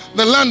word,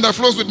 the land that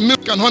flows with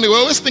milk and honey, we're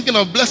always thinking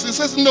of blessing. He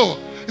says, no.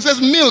 He says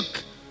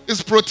milk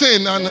is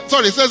protein,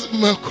 it says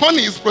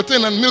honey is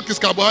protein and milk is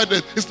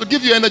carbohydrate. It's to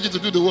give you energy to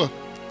do the work.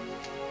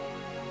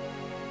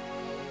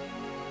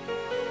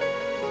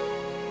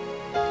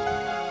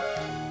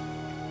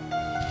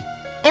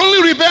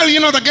 Only rebel ye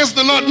not against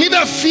the Lord,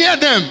 neither fear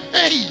them.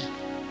 Hey.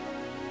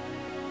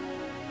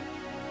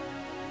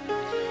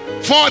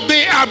 For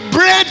they are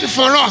bread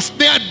for us.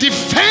 Their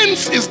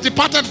defense is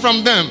departed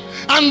from them.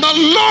 And the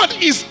Lord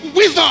is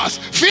with us.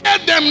 Fear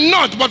them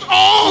not. But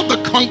all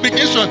the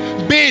congregation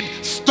bade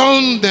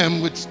stone them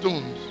with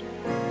stones.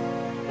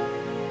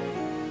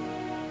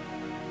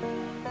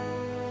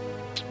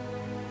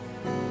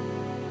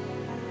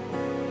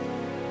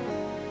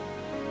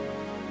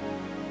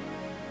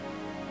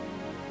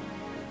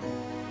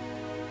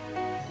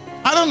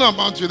 I don't know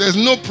about you. There's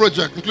no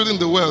project, including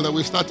the well that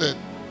we've started,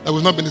 that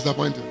we've not been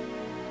disappointed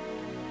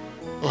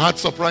or had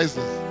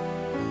surprises.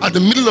 At the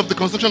middle of the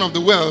construction of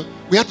the well,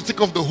 we had to take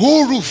off the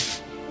whole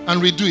roof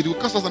and redo it. It would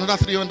cost us another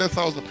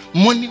 300,000.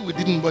 Money we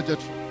didn't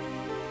budget for.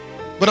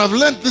 But I've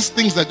learned these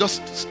things are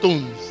just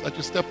stones that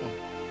you step on.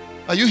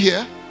 Are you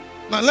here?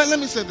 Now let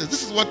me say this.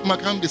 This is what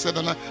Mark Hamby said,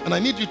 and I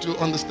need you to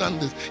understand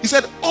this. He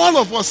said, all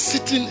of us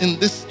sitting in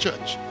this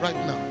church right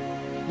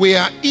now, we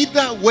are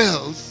either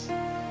wells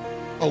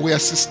or we are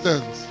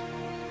cisterns.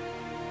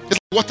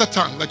 water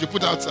tank that you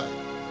put outside.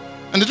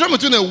 And the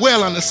difference between a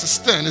well and a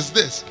cistern is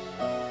this.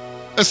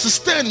 A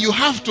cistern, you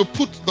have to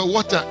put the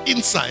water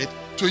inside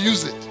to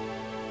use it.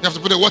 You have to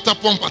put a water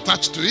pump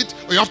attached to it,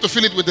 or you have to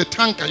fill it with a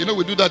tanker. You know,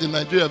 we do that in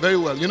Nigeria very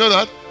well. You know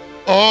that?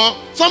 Or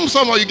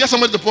somehow you get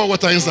somebody to pour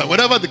water inside,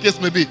 whatever the case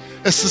may be.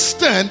 A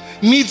cistern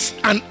needs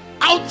an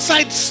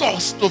outside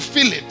source to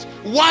fill it,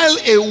 while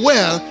a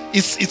well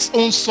is its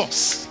own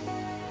source.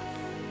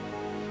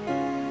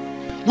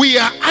 We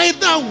are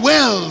either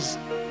wells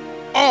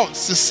or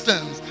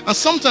cisterns. And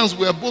sometimes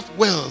we are both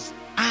wells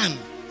and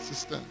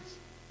cisterns.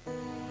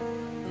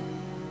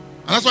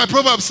 And that's why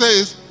Proverbs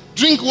says,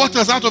 drink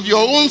waters out of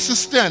your own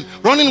cistern,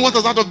 running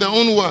waters out of their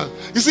own well.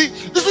 You see,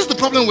 this is the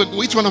problem with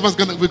each one of us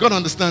we've got to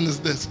understand is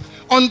this.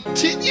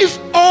 If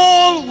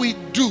all we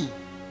do,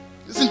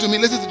 listen to me,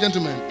 ladies and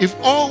gentlemen, if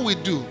all we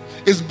do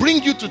is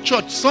bring you to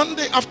church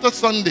Sunday after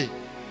Sunday,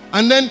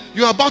 and then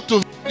you're about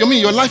to,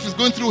 your life is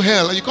going through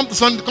hell, and you come to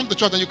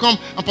church, and you come,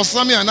 and Pastor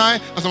Sammy and I,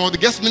 and some of the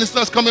guest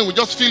ministers come in, we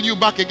just fill you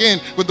back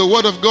again with the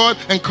word of God,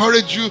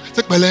 encourage you,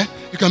 say, Bele,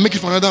 you can make it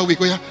for another week.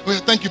 Oh yeah,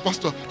 thank you,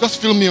 Pastor. Just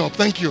fill me up.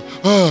 Thank you.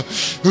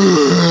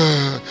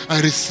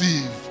 I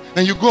receive.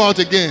 And you go out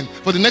again.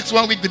 For the next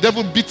 1 week, the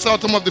devil beats out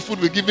some of the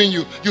food we're giving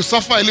you. You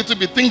suffer a little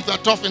bit. Things are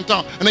tough in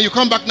town. And then you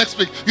come back next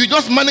week. You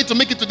just managed to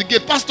make it to the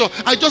gate. Pastor,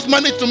 I just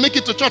managed to make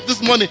it to church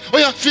this morning. Oh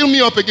yeah, fill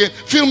me up again.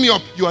 Fill me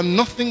up. You are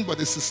nothing but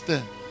a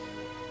cistern.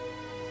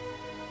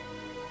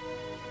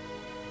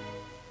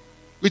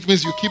 Which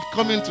means you keep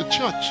coming to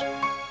church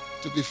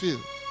to be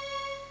filled.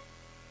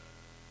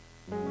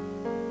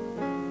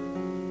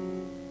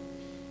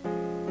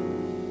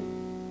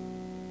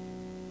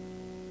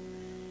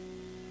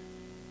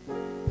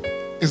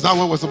 Is that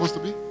what we're supposed to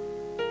be?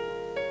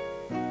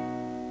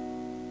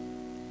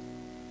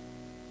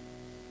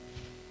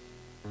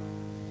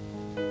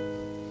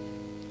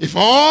 If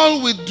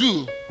all we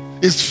do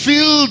is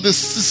fill the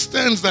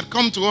cisterns that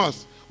come to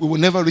us, we will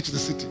never reach the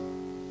city.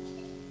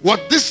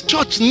 What this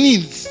church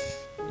needs,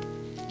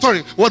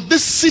 what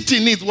this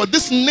city needs, what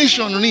this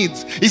nation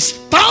needs, is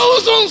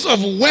thousands of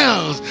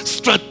wells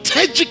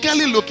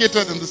strategically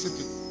located in the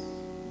city.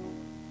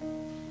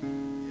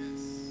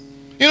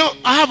 You know,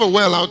 I have a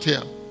well out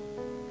here.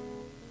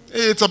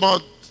 It's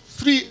about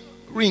 3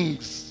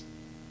 rings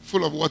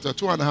full of water,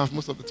 2.5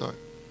 most of the time.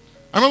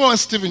 I remember when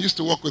Stephen used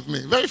to work with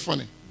me. Very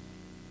funny.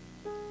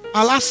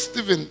 I'll ask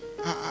Stephen,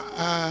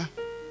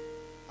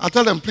 I'll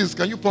tell them, please,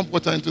 can you pump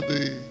water into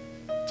the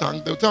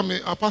tank? They'll tell me,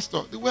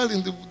 Pastor, the water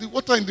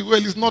in the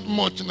well is not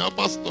much now,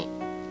 Pastor.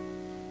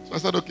 So I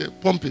said, okay,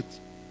 pump it.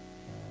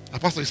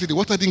 Pastor, you see, the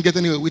water didn't get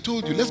anywhere. We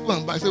told you, let's go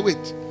and buy. I said,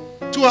 wait.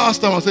 2 hours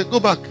time, I said,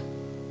 go back.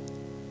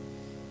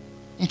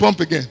 And pump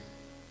again.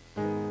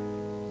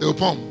 They will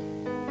pump.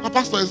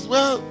 Pastor is,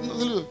 well,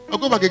 I'll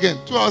go back again.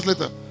 2 hours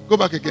later, go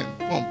back again,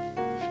 pump.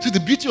 See, the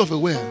beauty of a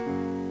well,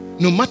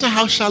 no matter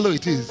how shallow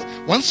it is,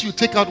 once you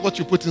take out what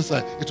you put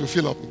inside, it will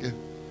fill up again.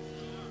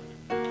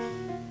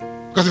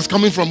 Because it's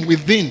coming from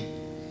within.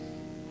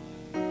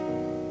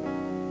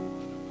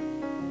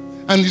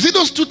 And you see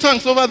those 2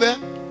 tanks over there?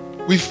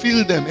 We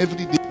fill them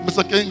every day.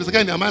 Mr.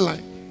 Kennedy, am I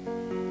lying?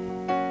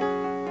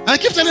 And I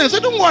keep telling them, I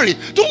say,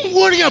 don't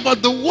worry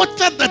about the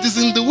water that is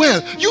in the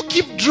well. You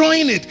keep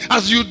drawing it.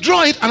 As you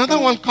draw it, another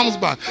one comes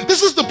back.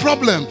 This is the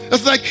problem.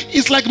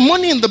 It's like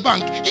money in the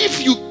bank. If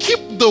you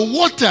keep the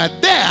water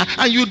there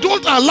and you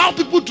don't allow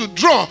people to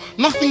draw,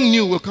 nothing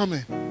new will come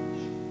in.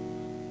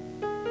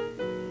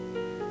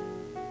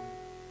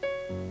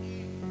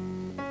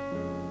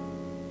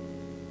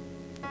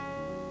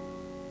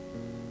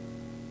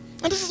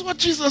 And this is what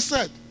Jesus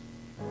said.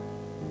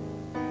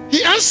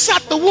 He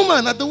answered the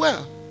woman at the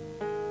well.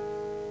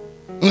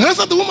 He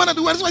answered the woman at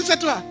the well. That's what he said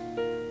to her.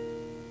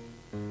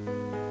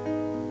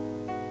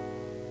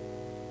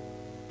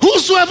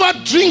 Whosoever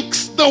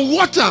drinks the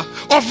water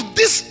of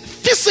this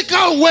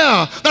physical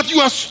well that you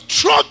are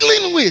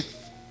struggling with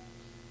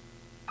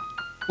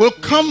will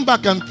come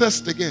back and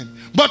thirst again.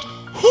 But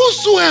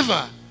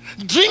whosoever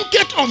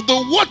drinketh of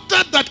the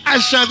water that I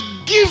shall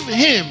give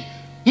him,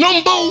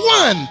 number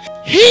 1,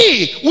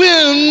 he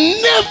will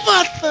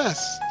never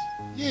thirst.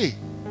 Yea.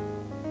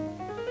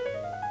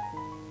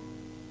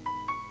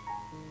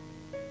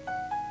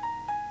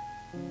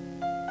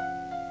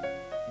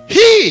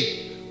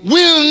 He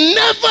will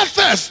never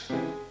thirst.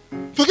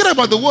 Forget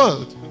about the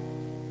world.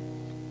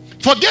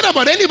 Forget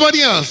about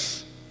anybody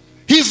else.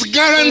 He's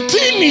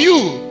guaranteeing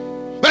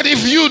you that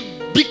if you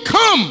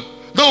become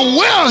the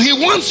well he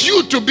wants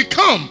you to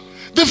become,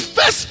 the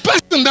first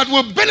person that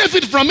will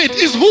benefit from it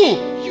is who?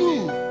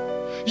 You.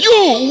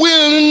 You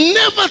will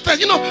never thirst.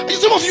 You know,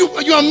 some of you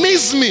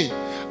amaze me.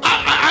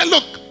 I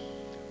look,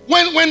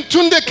 when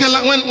Tunde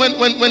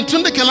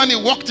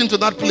Kelani walked into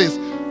that place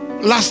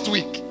last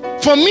week,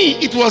 for me,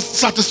 it was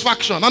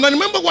satisfaction. And I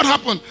remember what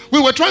happened. We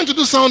were trying to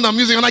do sound and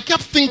music, and I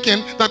kept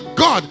thinking that,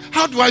 God,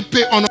 how do I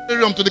pay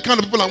honorarium to the kind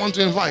of people I want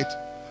to invite?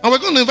 And we're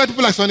going to invite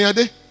people like Sonny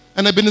Ade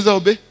and Ebenezer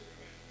Obey.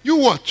 You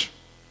watch.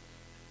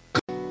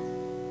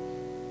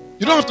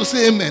 You don't have to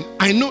say amen.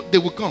 I know they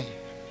will come.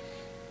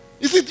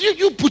 You see,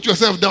 you put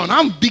yourself down.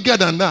 I'm bigger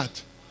than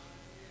that.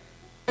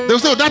 They'll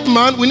say, oh, that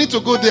man, we need to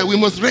go there. We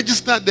must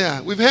register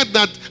there. We've heard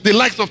that the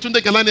likes of Tunde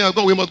Kelani have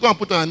gone. We must go and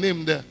put our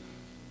name there.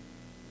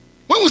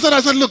 When we started,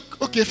 I said,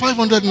 look, okay,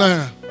 500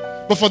 naira.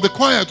 But for the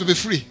choir to be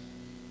free.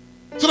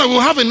 So that we'll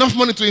have enough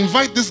money to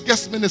invite these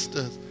guest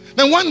ministers.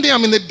 Then one day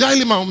I'm in a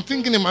dilemma. I'm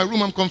thinking in my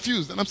room, I'm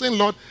confused. And I'm saying,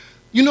 Lord,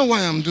 you know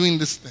why I'm doing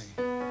this thing.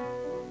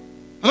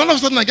 And all of a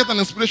sudden I get an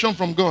inspiration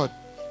from God.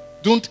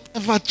 Don't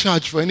ever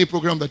charge for any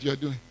program that you're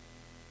doing.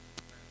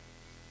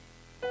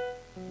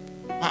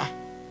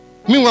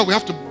 Meanwhile, we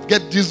have to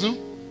get diesel.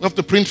 We have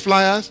to print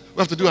flyers.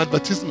 We have to do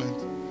advertisement.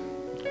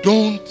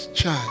 Don't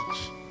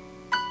charge.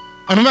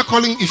 I remember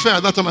calling Ife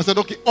at that time. I said,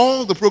 okay,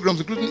 all the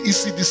programs, including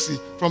ECDC,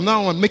 from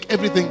now on, make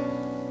everything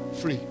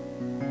free.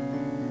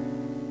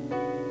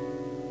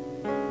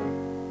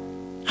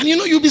 And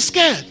you'll be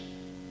scared.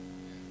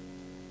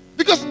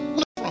 Because,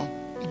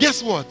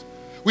 guess what?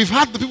 We've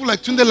had the people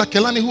like Tunde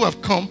Kelani who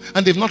have come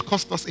and they've not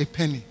cost us a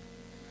penny.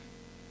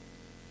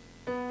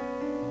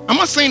 I'm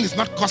not saying it's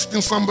not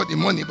costing somebody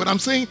money, but I'm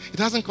saying it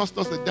hasn't cost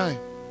us a dime.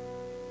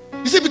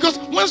 You see, because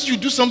once you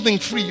do something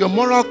free, your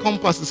moral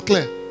compass is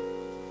clear.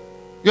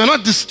 You're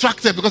not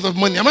distracted because of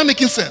money. Am I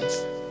making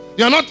sense?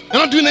 You're not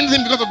doing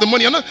anything because of the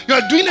money.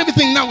 You're doing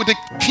everything now with a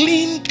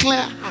clean,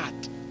 clear heart.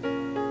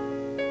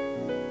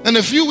 And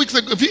a few weeks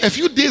ago, a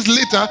few days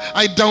later,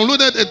 I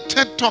downloaded a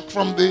TED talk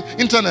from the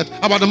internet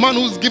about a man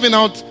who's giving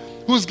out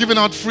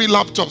free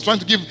laptops, trying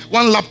to give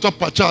one laptop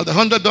per child,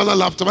 $100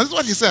 laptop. And this is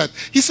what he said.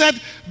 He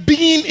said,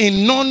 being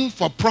a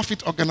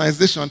non-for-profit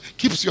organization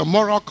keeps your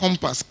moral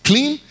compass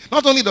clean.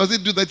 Not only does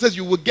it do that, it says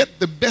you will get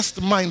the best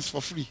minds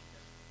for free.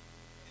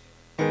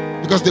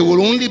 Because they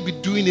will only be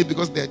doing it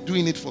because they're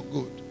doing it for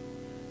good.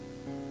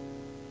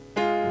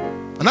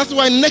 And that's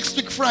why next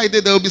week Friday,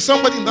 there will be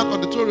somebody in that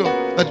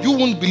auditorium that you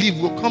won't believe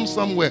will come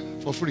somewhere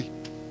for free.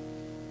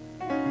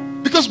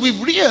 Because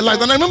we've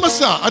realized, and I remember,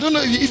 sir, I don't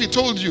know if he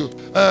told you,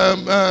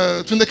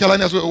 Tunde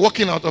Kelani, as we were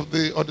walking out of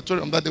the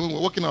auditorium that day, when we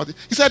were walking out,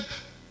 he said,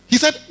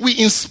 we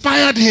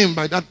inspired him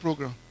by that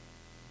program.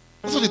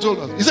 That's what he told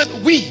us. He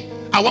said, we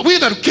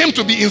that came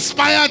to be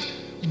inspired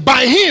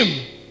by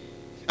him.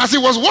 As he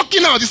was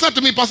walking out, he said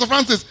to me, Pastor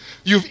Francis,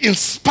 you've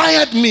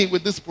inspired me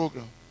with this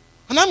program.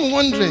 And I'm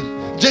wondering,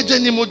 Jeje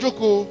ni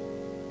mojoko.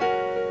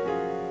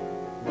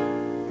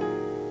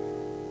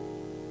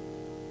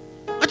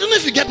 I don't know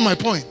if you get my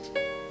point.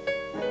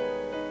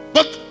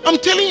 But I'm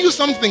telling you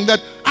something,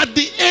 that at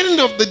the end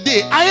of the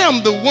day, I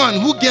am the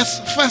one who gets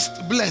first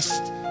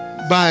blessed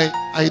by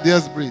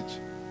Ideas Bridge.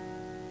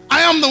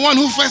 I am the one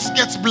who first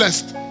gets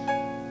blessed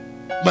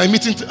by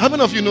meeting. How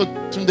many of you know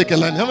Tunde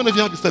Kelani? How many of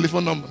you have his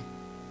telephone number?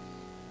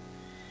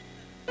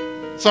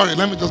 Sorry,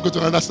 let me just go to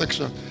another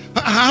section.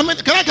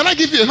 Can I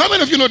give you, how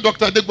many of you know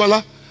Dr.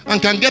 Adegbala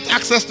and can get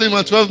access to him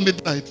at 12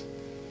 midnight?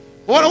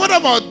 What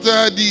about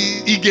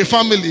the Ige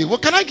family? Well,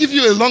 can I give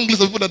you a long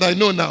list of people that I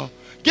know now?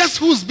 Guess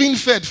who's being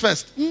fed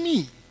first?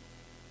 Me.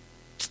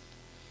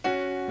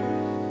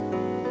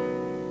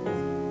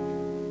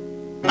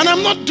 And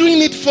I'm not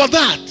doing it for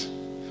that.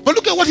 But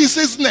look at what he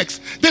says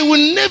next. They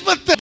will never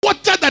thirst.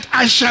 Water that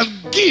I shall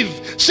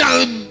give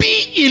shall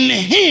be in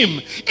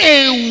him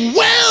a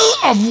well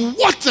of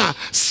water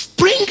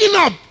springing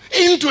up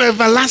into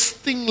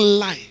everlasting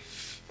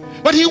life.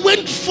 But he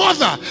went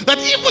further, that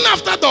even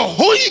after the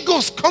Holy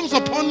Ghost comes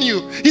upon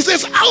you, he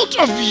says, out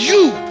of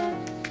you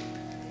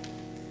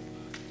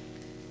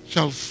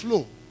shall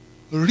flow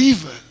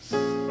rivers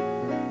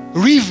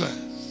of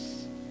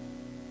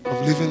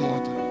living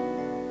water.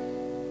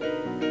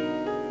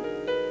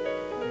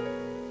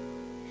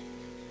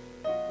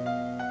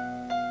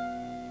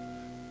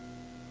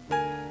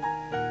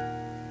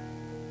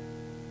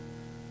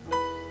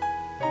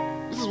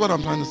 This is what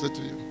I'm trying to say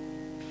to you.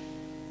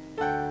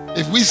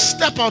 If we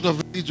step out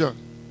of religion,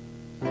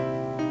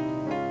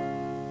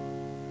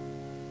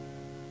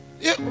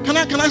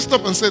 can I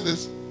stop and say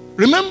this?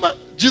 Remember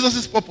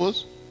Jesus'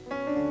 purpose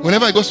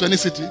whenever he goes to any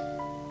city?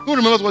 Who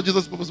remembers what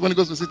Jesus' purpose when he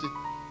goes to a city?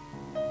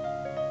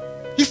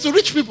 It's to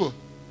reach people.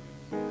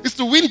 It's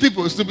to win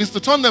people. It's to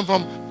turn them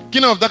from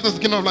kingdom of darkness to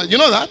kingdom of light. You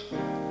know that?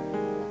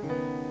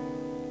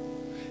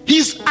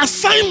 His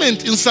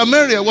assignment in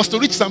Samaria was to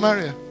reach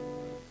Samaria.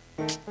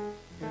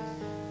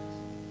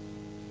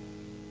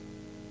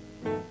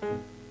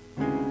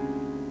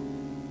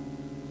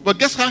 But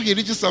guess how he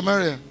reaches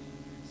Samaria?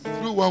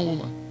 Through one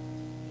woman.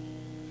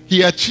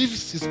 He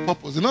achieves his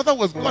purpose. In other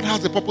words, God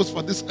has a purpose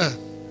for this earth.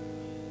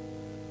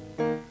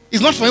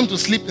 It's not for him to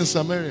sleep in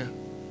Samaria.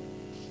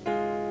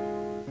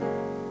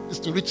 It's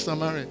to reach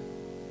Samaria.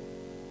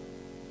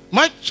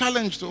 My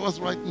challenge to us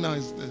right now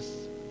is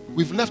this.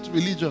 We've left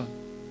religion.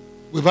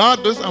 We've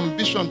had this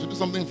ambition to do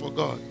something for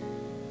God.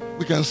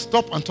 We can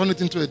stop and turn it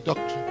into a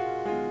doctrine.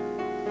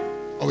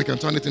 Or we can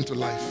turn it into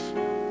life.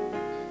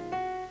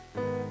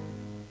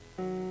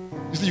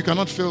 You see, you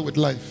cannot fail with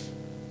life.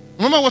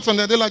 Remember what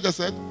Sunday Elijah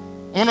said?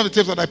 One of the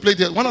tapes that I played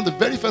here, one of the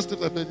very first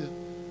tapes I played here.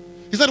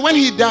 He said when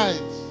he dies,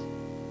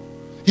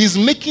 he's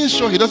making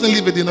sure he doesn't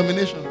leave a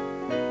denomination.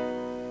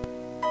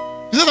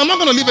 He says, I'm not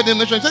going to leave a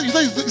denomination. He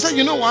said,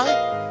 you know why?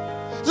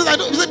 He said,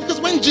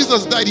 because when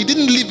Jesus died, he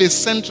didn't leave a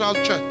central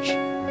church.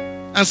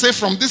 and say,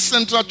 from this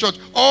central church,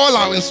 all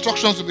our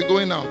instructions will be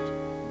going out.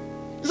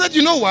 He said,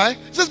 you know why?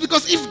 He says,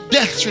 because if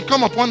death should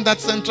come upon that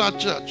central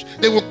church,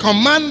 they will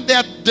command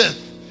that death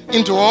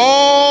into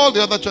all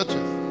the other churches.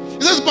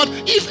 He says, but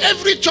if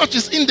every church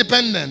is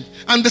independent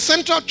and the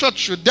central church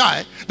should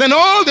die, then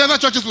all the other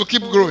churches will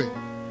keep growing.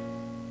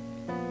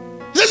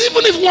 He says,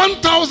 even if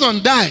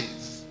 1,000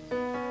 dies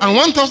and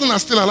 1,000 are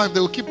still alive, they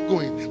will keep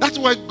going. That's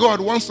why God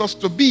wants us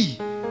to be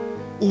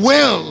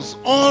wells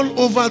all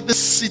over this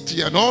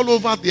city and all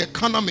over the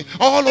economy,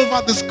 all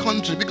over this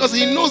country, because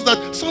he knows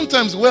that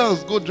sometimes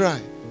wells go dry.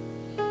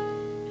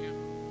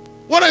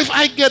 What if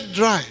I get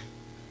dry?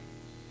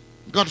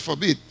 God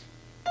forbid.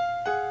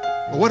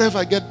 But what if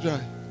I get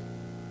dry?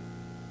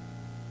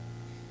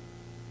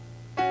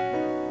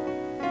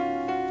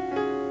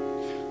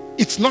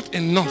 It's not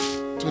enough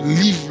to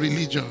leave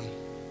religion.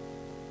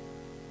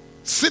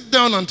 Sit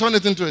down and turn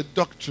it into a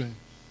doctrine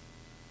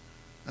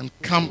and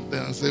camp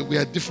there and say, we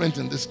are different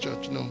in this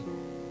church. No.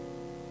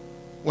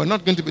 We're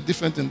not going to be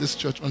different in this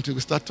church until we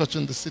start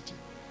touching the city.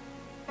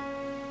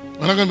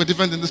 We're not going to be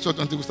different in this church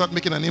until we start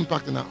making an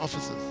impact in our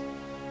offices.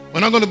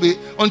 We're not going to be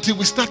until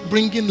we start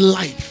bringing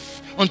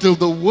life, until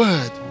the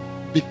word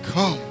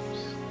becomes.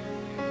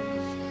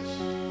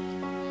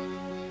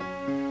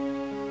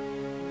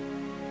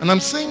 And I'm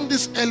saying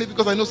this early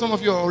because I know some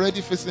of you are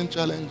already facing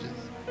challenges.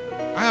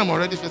 I am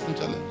already facing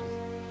challenges.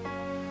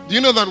 Do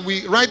you know that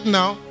right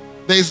now,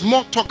 there is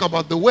more talk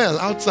about the well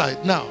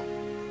outside now.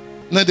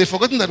 Now they've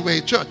forgotten that we're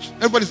a church.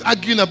 Everybody's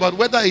arguing about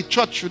whether a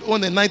church should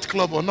own a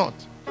nightclub or not.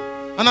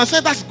 And I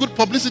said, that's good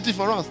publicity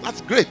for us.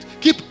 That's great.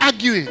 Keep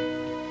arguing.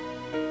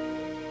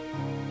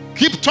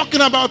 Keep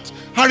talking about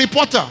Harry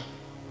Potter.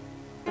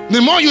 The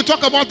more you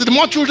talk about it, the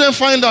more children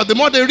find out, the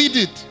more they read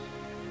it.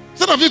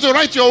 Instead of you to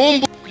write your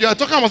own book, you are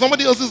talking about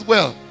somebody else's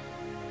well.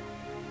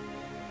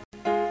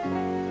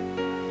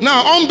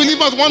 Now,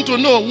 unbelievers want to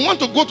know, want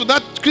to go to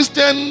that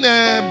Christian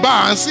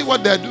bar and see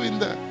what they're doing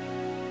there.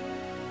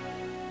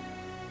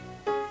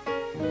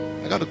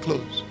 I got to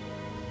close.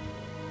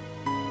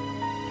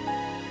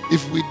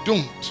 If we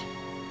don't,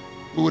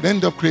 we would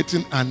end up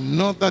creating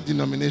another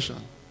denomination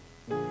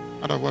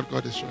out of what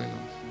God is showing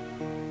us.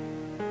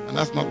 And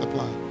that's not the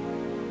plan.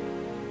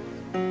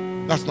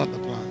 That's not the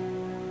plan.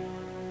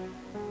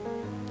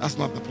 That's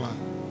not the plan.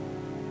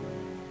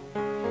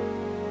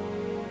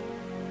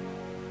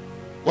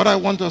 What I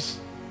want us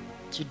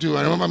to do,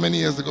 I remember many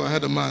years ago I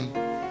had a man.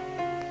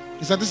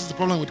 He said, this is the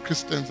problem with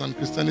Christians and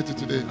Christianity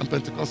today and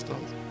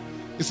Pentecostals.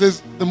 He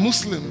says, the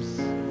Muslims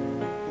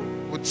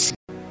would see.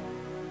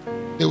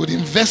 They would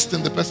invest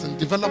in the person,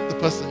 develop the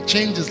person,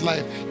 change his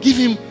life, give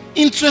him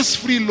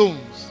interest-free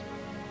loans.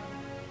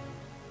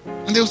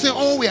 And they will say,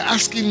 all we are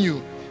asking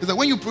you is that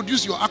when you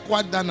produce your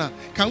aqua dana,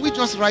 can we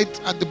just write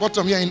at the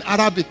bottom here in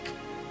Arabic,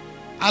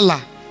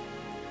 Allah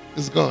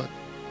is God.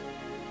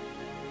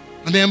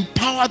 And they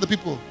empower the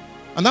people.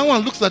 And that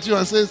one looks at you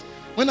and says,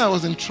 when I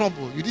was in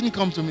trouble, you didn't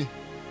come to me.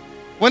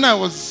 When I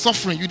was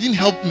suffering, you didn't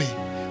help me.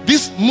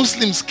 These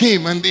Muslims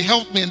came and they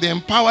helped me and they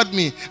empowered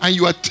me. And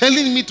you are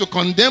telling me to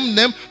condemn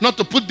them, not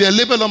to put their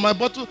label on my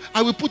bottle.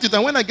 I will put it.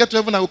 And when I get to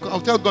heaven, I'll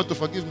tell God to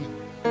forgive me.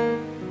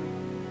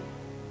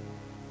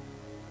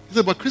 He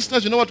said, but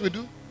Christians, you know what we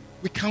do?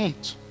 We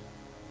count.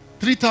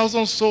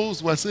 3,000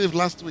 souls were saved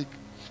last week.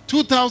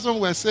 2,000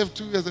 were saved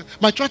 2 years ago.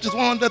 My church is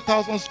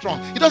 100,000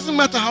 strong. It doesn't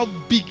matter how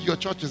big your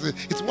church is.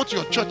 It's what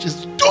your church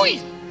is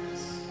doing.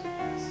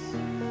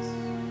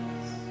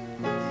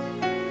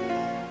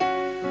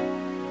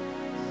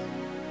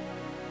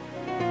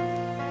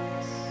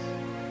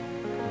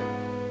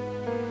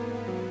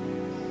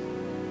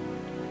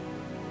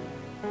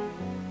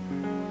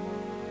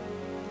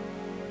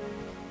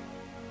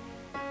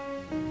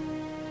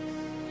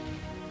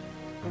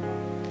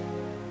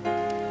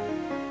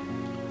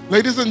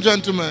 Ladies and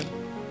gentlemen,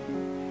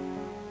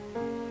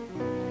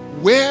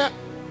 where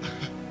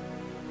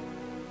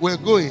we're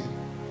going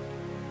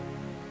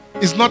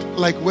is not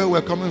like where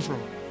we're coming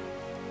from.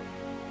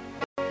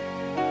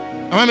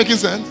 Am I making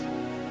sense?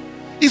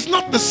 It's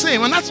not the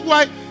same. And that's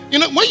why,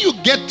 when you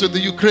get to the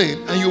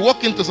Ukraine and you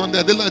walk into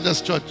Sunday, the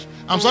largest church,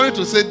 I'm sorry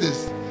to say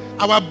this,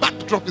 our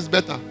backdrop is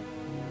better.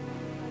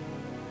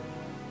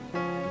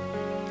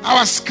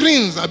 Our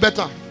screens are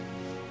better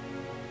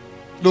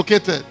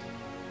located.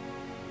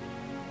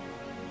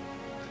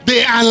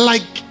 They are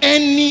like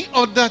any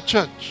other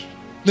church.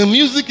 The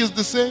music is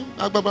the same.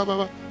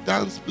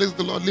 Dance, praise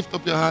the Lord, lift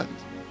up your hands.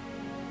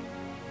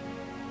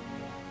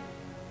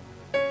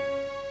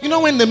 You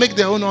know when they make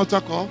their own altar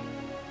call?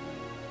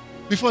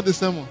 Before the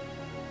sermon.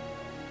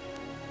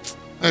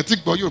 I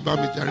think, we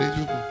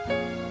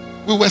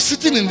were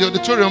sitting in the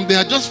auditorium. They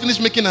had just finished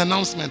making an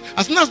announcement.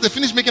 As soon as they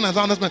finished making an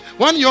announcement,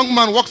 one young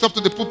man walks up to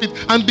the pulpit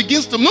and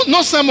begins to,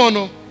 no sermon,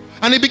 no.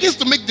 And he begins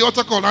to make the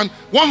altar call, and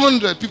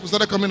 100 people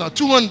started coming out,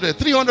 200,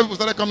 300 people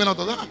started coming out.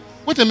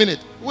 Wait a minute,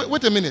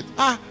 wait a minute.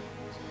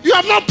 You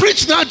have not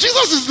preached now.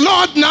 Jesus is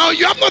Lord now.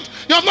 You have not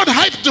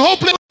hyped the whole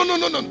place. No.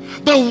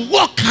 The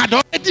work had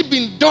already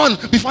been done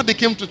before they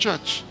came to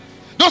church.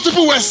 Those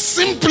people were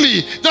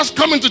simply just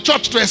coming to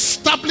church to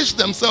establish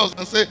themselves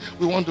and say,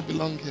 we want to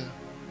belong here.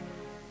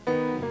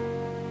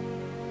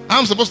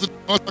 I'm supposed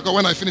to,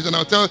 when I finish, and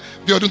I'll tell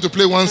Biodun to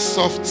play one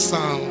soft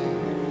sound.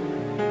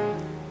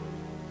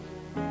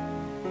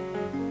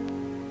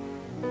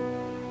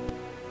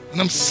 And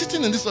I'm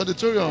sitting in this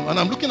auditorium and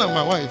I'm looking at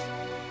my wife.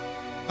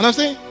 And I'm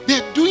saying,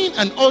 they're doing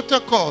an altar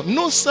call,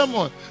 no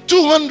sermon.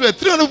 200,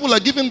 300 people are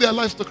giving their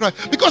lives to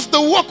Christ. Because the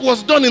work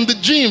was done in the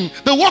gym.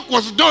 The work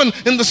was done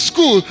in the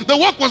school. The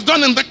work was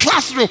done in the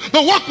classroom.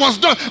 The work was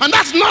done. And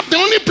that's not the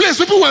only place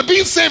people were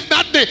being saved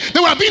that day.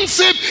 They were being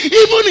saved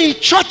even in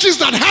churches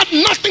that had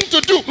nothing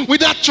to do with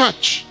that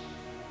church.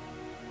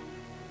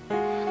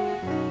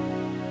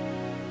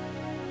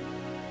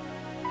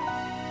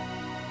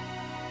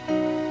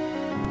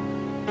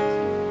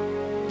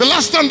 The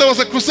last time there was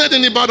a crusade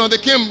in Ibadan, they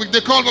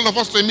called all of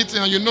us to a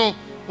meeting, and you know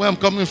where I'm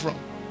coming from.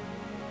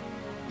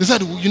 They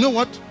said, you know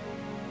what?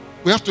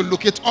 We have to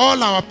locate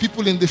all our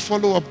people in the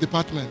follow-up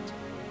department.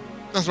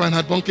 That's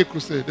Reinhard Bonnke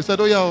crusade. They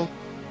said, oh yeah,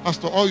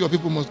 Pastor, all your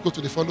people must go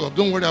to the follow-up.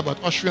 Don't worry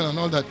about ushering and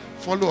all that.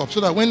 Follow-up. So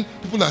that when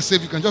people are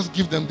saved, you can just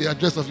give them the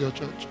address of your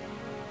church.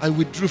 I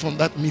withdrew from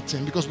that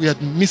meeting because we had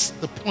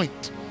missed the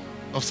point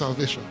of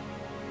salvation.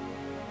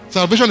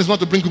 Salvation is not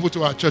to bring people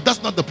to our church.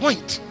 That's not the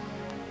point.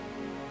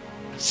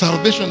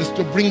 Salvation is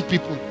to bring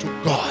people to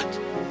God.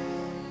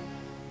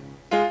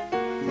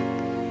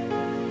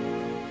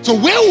 So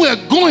where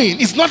we're going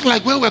is not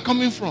like where we're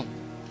coming from.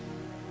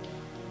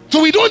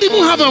 So we don't even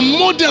have a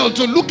model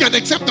to look at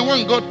except the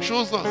one God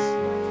shows us.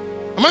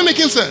 Am I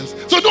making sense?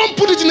 So don't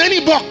put it in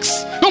any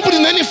box. Don't put it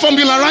in any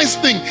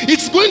formularized thing.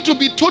 It's going to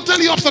be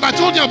totally upset. I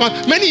told you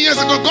about many years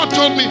ago, God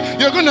told me,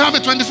 you're going to have a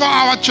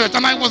 24-hour church.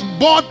 And I was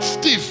bored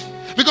stiff.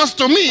 Because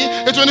to me,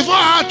 a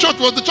 24-hour church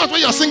was the church where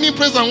you're singing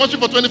praise and worship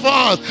for 24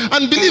 hours.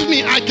 And believe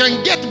me, I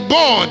can get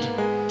bored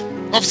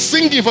of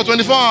singing for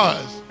 24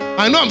 hours.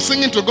 I know I'm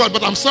singing to God,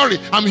 but I'm sorry.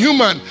 I'm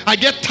human. I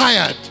get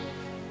tired.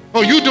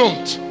 Oh, you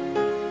don't.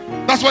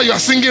 That's why you are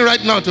singing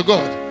right now to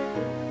God.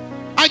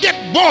 I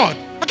get bored.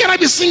 How can I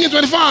be singing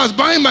 24 hours,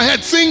 bowing my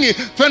head, singing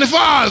 24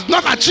 hours,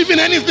 not achieving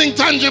anything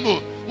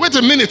tangible? Wait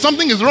a minute,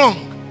 something is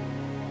wrong.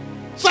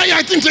 So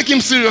I didn't take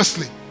him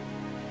seriously.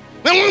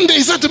 Then one day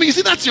he said to me, you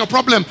see, that's your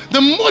problem.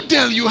 The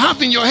model you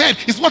have in your head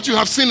is what you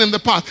have seen in the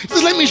past. He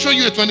says, let me show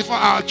you a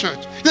 24-hour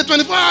church. The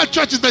 24-hour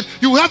church is that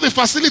you have a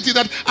facility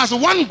that as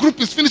one group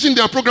is finishing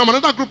their program,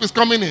 another group is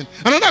coming in.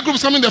 Another group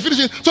is coming, they're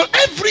finishing. So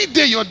every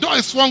day your door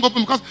is swung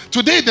open because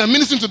today they're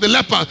ministering to the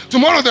leper.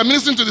 Tomorrow they're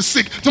ministering to the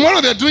sick. Tomorrow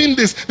they're doing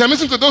this. They're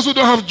ministering to those who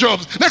don't have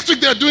jobs. Next week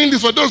they're doing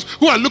this for those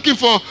who are looking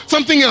for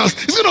something else.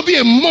 It's going to be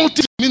a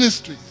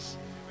multi-ministries.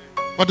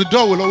 But the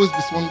door will always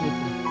be swung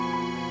open.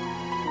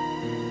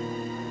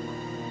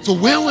 So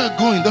where we're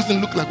going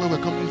doesn't look like where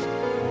we're coming from.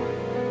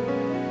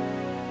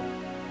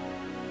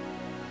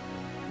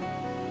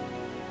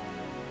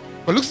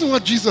 But listen to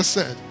what Jesus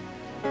said.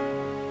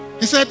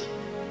 He said,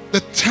 the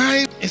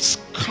time is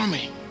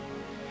coming,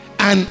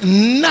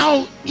 and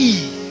now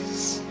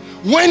is,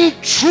 when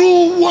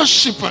true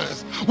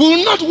worshipers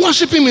will not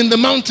worship him in the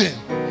mountain,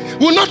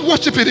 will not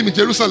worship him in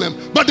Jerusalem,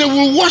 but they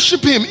will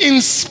worship him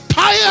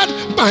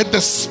inspired by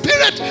the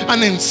Spirit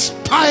and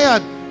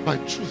inspired by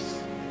truth.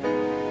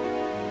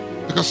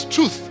 Because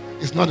truth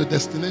is not a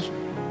destination.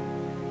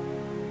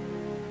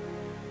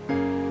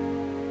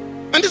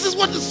 And this is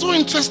what is so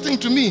interesting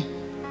to me.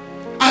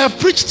 I have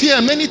preached here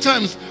many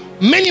times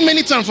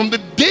from the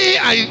day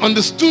I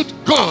understood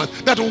God,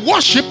 that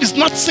worship is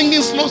not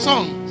singing slow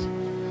songs.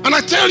 And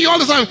I tell you all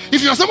the time,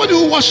 if you're somebody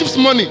who worships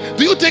money,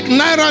 do you take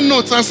Naira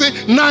notes and say,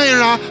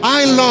 Naira,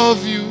 I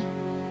love you.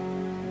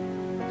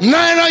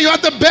 Naira, you are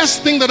the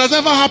best thing that has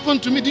ever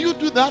happened to me. Do you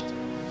do that?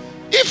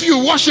 If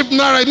you worship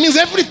Naira, it means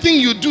everything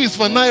you do is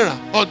for Naira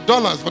or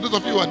dollars. For those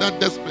of you who are that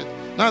desperate,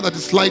 now that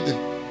it's sliding.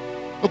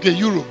 Okay,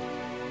 euro.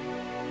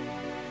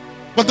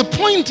 But the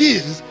point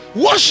is,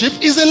 worship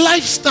is a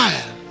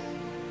lifestyle.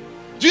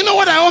 Do you know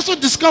what I also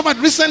discovered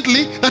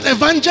recently? That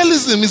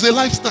evangelism is a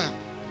lifestyle.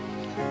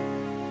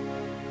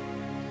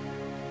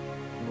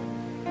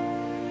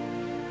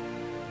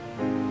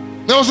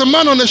 There was a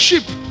man on a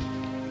ship.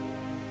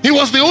 He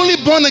was the only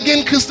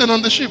born-again Christian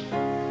on the ship.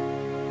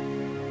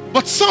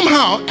 But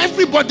somehow,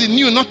 everybody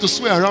knew not to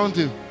swear around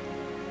him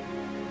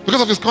because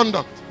of his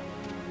conduct.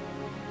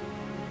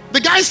 The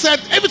guy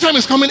said, every time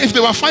he's coming, if they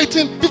were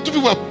fighting, 50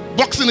 people were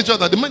boxing each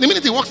other. The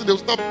minute he walks in, they'll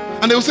stop.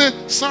 And they will say,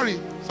 sorry.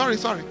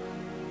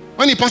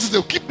 When he passes,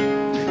 they'll keep.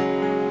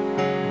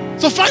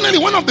 So finally,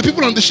 one of the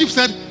people on the ship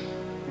said,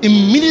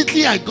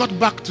 immediately I got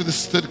back to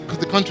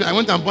the country, I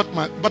went and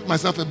bought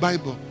myself a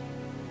Bible.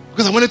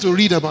 Because I wanted to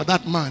read about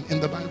that man in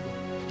the Bible.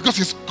 Because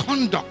his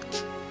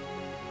conduct,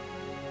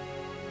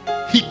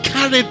 he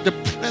carried the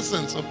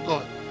presence of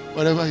God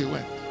wherever he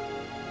went.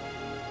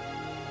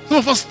 Some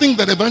of us think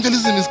that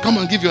evangelism is come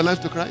and give your life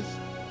to Christ.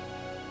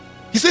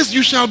 He says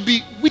you shall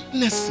be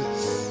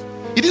witnesses.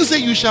 He didn't say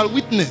you shall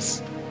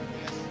witness.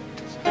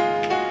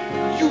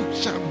 You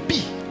shall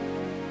be.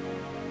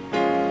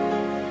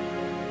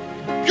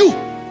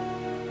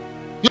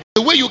 You're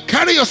the way you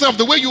carry yourself,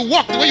 the way you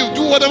walk, the way you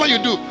do whatever you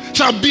do,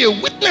 shall be a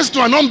witness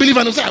to an unbeliever,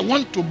 and you say, I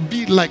want to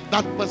be like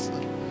that person.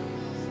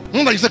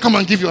 Not that you say, come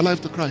and give your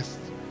life to Christ.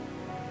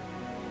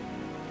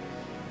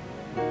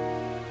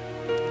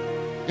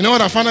 You know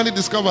what I finally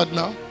discovered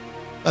now?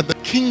 That the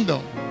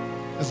kingdom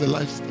is a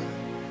lifestyle.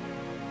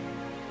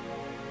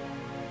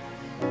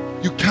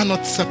 You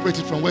cannot separate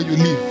it from where you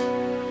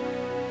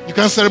live. You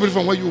can't separate it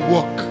from where you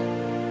walk.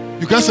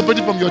 You can't separate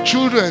it from your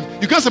children.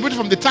 You can't separate it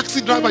from the taxi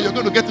driver you're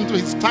going to get into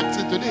his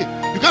taxi today.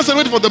 You can't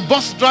separate it from the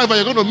bus driver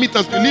you're going to meet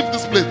as you leave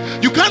this place.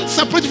 You can't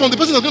separate it from the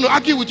person that's going to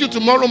argue with you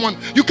tomorrow morning.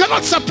 You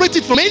cannot separate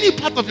it from any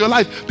part of your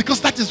life, because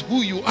that is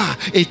who you are,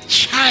 a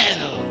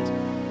child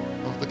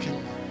of the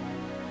kingdom.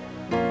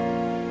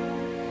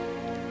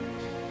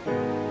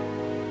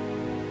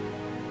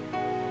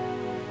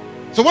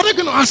 So what you're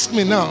going to ask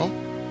me now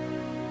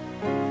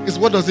is,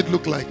 what does it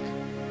look like?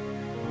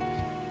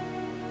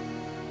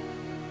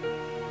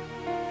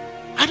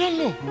 I don't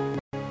know.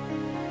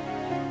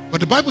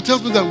 But the Bible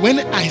tells me that when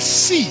I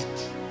see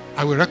it,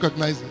 I will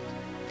recognize it.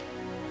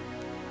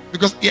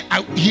 Because you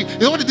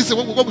know what it is,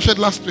 what we shared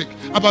last week,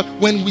 about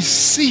when we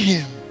see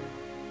him,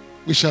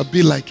 we shall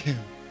be like him.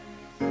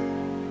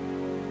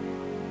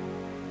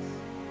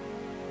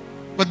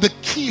 But the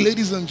key,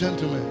 ladies and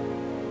gentlemen,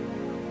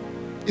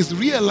 is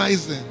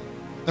realizing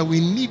that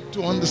we need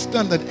to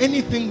understand that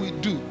anything we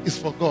do is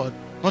for God,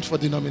 not for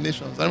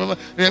denominations. I remember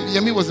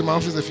Yemi was in my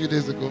office a few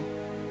days ago.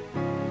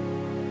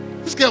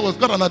 This girl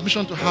got an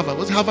admission to Harvard.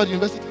 Was it Harvard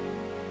University?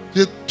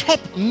 She's a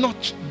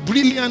top-notch,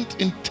 brilliant,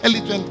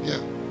 intelligent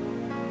girl.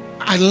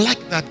 I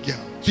like that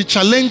girl. She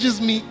challenges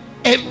me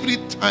every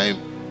time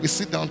we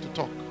sit down to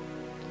talk.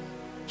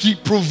 She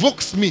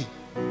provokes me.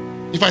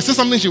 If I say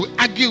something, she will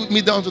argue with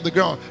me down to the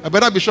ground. I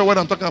better be sure what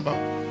I'm talking about.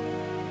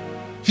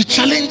 She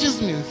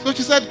challenges me. So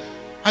she said,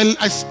 I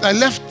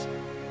left,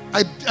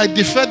 I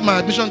deferred my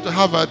admission to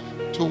Harvard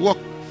to work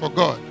for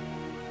God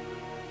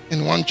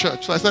in one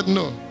church. So I said,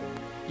 no.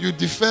 You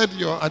deferred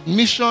your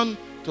admission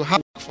to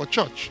Harvard for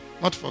church,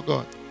 not for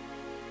God.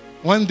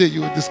 One day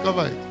you will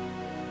discover it.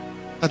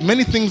 That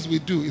many things we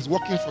do is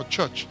working for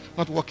church,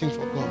 not working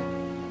for God.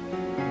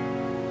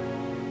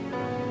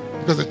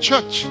 Because the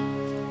church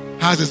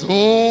has its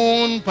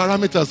own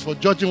parameters for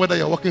judging whether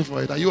you're working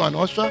for it. Are you an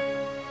usher?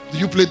 Do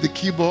you play the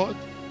keyboard?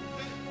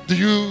 Do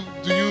you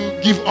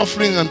give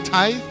offering and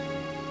tithe?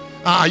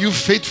 Are you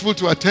faithful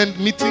to attend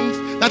meetings?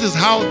 That is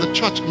how the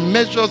church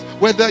measures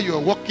whether you're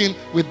working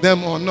with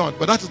them or not.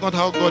 But that is not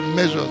how God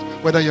measures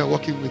whether you're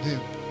working with him.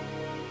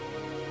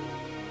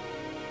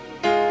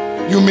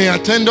 You may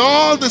attend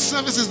all the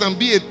services and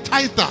be a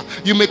tither.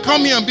 You may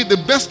come here and be the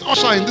best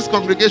usher in this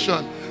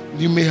congregation.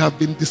 You may have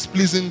been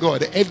displeasing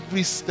God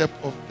every step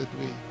of the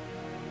way.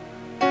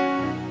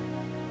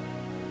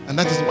 And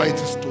that is why it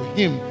is to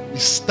him we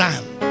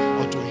stand,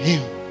 or to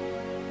him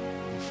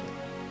we fall.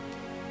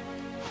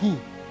 Who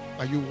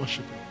are you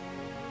worshiping?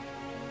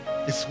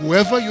 It's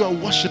whoever you are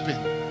worshiping,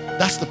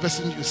 that's the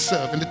person you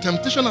serve. In the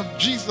temptation of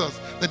Jesus,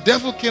 the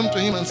devil came to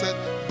him and said,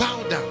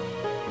 bow down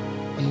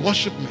and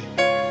worship me,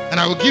 and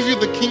I will give you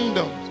the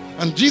kingdom.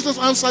 And Jesus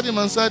answered him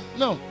and said,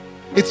 no,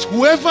 it's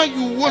whoever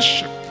you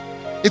worship.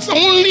 It's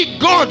only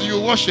God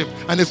you worship,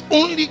 and it's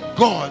only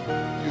God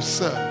you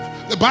serve.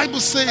 The Bible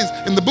says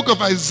in the book of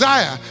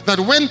Isaiah that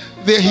when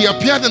he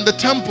appeared in the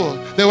temple,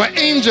 there were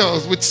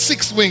angels with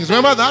 6 wings.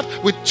 Remember that?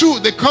 With 2,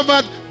 they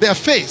covered their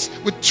face.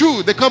 With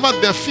 2, they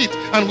covered their feet.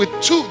 And with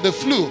 2, they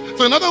flew.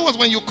 So in other words,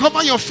 when you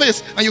cover your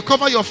face and you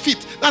cover your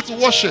feet, that's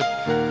worship.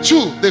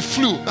 2, they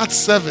flew. That's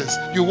service.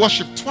 You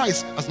worship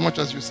twice as much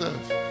as you serve.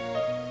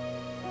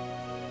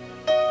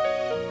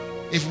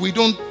 If we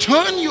don't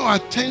turn your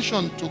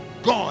attention to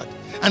God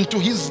and to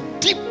his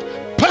deep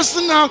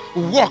personal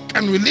work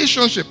and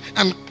relationship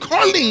and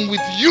calling with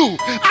you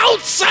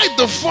outside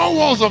the 4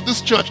 walls of this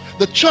church,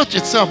 the church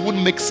itself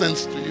wouldn't make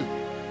sense to you.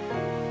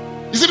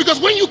 You see, because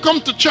when you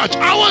come to church,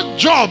 our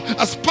job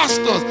as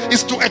pastors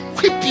is to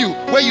equip you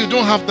where you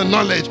don't have the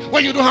knowledge,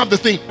 where you don't have the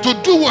thing, to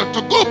do what?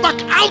 To go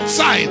back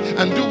outside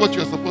and do what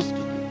you're supposed to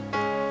do.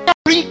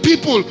 Bring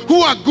people who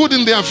are good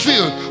in their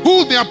field,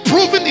 who they are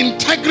proven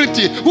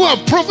integrity, who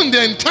have proven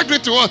their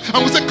integrity to us,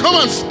 and we say, come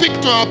and speak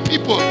to our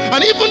people.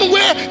 And even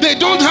where they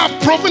don't have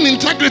proven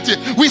integrity,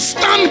 we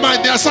stand by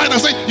their side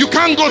and say, you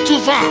can't go too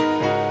far.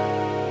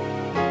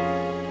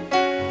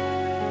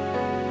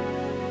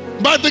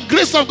 By the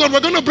grace of God, we're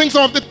going to bring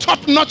some of the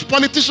top-notch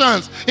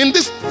politicians in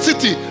this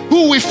city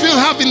who we feel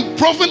have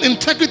proven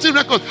integrity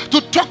records to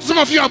talk to some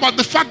of you about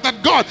the fact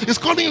that God is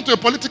calling you to a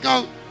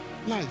political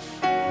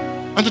life.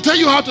 And to tell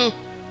you how to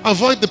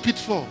avoid the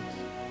pitfalls.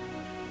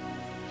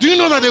 Do you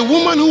know that a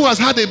woman who has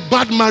had a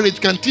bad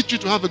marriage can teach you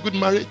to have a good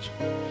marriage?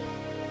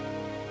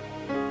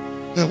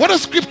 And what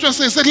does scripture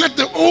say? It said, let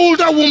the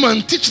older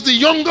woman teach the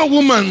younger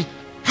woman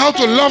how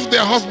to love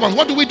their husbands.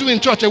 What do we do in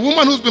church? A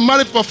woman who's been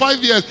married for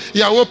 5 years,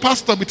 our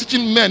pastor be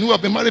teaching men who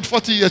have been married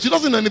 40 years. She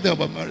doesn't know anything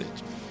about marriage.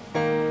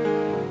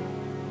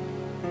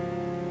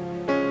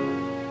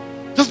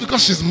 Just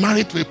because she's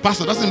married to a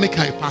pastor doesn't make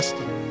her a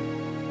pastor.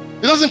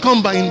 It doesn't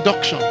come by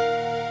induction.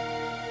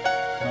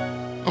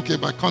 Okay,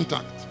 by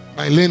contact,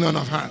 by laying on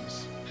of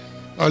hands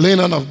or laying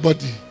on of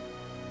body.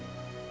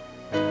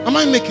 Am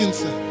I making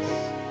sense?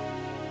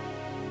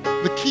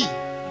 The key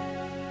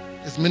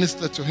is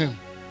minister to him.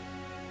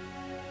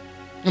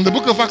 In the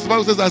book of Acts, the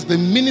Bible says, as they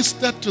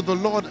ministered to the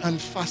Lord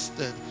and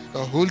fasted,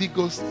 the Holy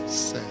Ghost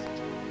said.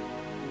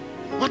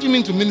 What do you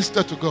mean to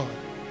minister to God?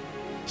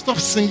 Stop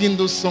singing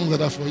those songs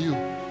that are for you.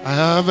 I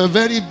have a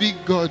very big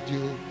God,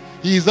 you.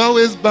 He's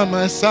always by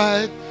my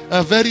side.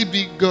 A very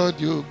big God,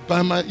 you.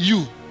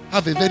 You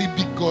have a very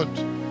big God.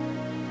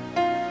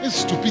 It's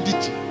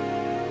stupidity.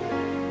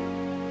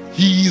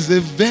 He is a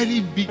very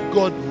big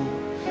God.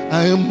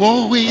 I am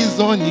always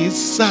on his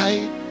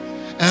side.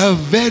 A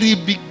very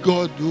big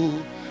God.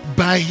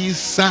 By his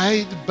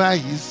side, by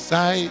his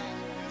side.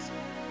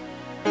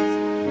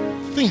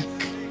 Think.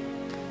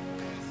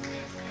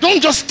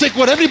 Don't just take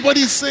what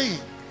everybody is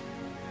saying.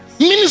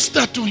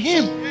 Minister to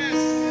him.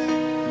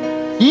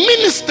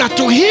 Minister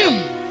to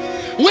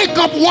him. Wake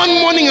up one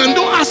morning and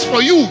don't ask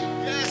for you.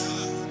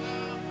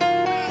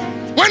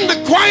 When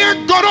the choir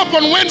got up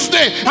on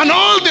Wednesday and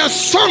all their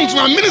songs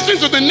were ministering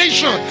to the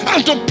nation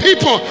and to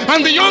people,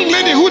 and the young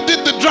lady who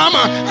did the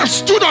drama and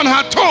stood on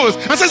her toes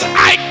and says,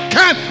 I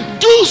can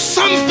do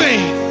something.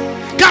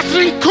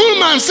 Catherine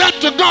Kuhlman said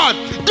to God,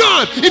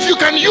 God, if you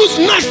can use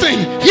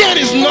nothing, here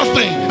is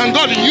nothing. And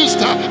God used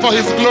her for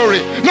his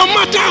glory. No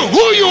matter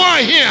who you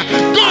are here,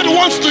 God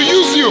wants to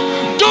use you.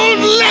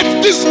 Don't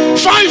let this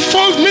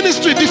fivefold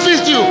ministry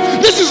defeat you.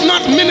 This is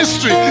not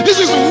ministry. This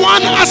is one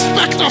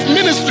aspect of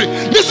ministry.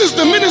 This is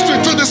the ministry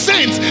to the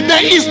saints.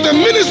 There is the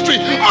ministry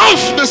of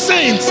the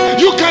saints.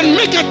 You can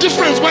make a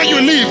difference where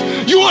you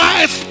live. You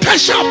are a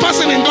special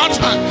person in God's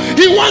hand.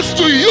 He wants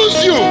to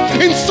use you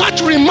in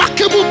such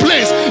remarkable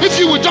place if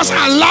you will just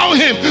allow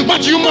him.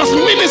 But you must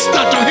minister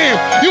to him.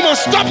 You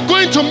must stop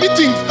going to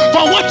meetings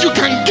for what you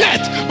can get,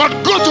 but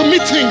go to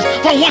meetings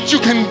for what you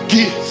can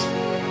give.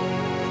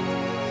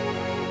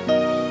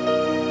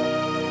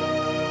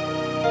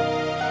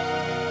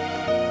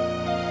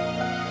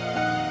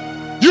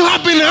 You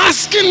have been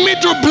asking me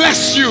to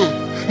bless you.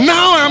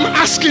 Now I'm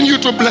asking you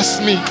to bless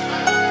me.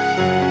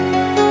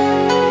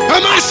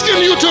 I'm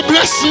asking you to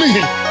bless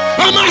me.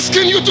 I'm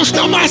asking you to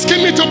stop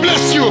asking me to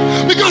bless you,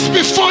 because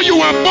before you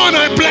were born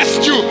I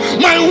blessed you.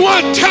 My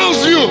word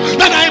tells you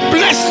that I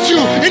blessed you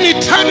in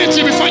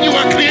eternity before you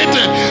were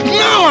created.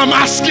 Now I'm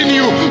asking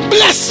you,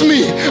 bless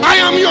me. I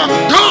am your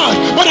God,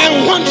 but I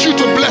want you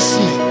to bless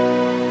me.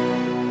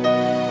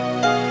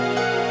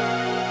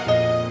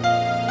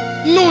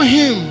 Know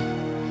him.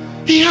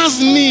 He has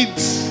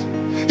needs.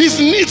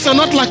 His needs are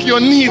not like your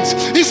needs.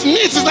 His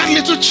needs is that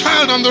little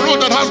child on the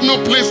road that has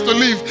no place to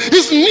live.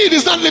 His need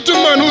is that little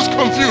man who's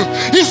confused.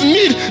 His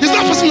need is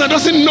that person that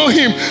doesn't know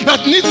him,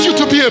 that needs you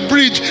to be a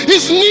bridge.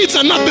 His needs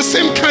are not the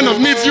same kind of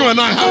needs you and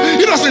I have.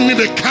 He doesn't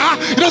need a car.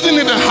 He doesn't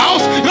need a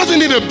house. He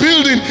doesn't need a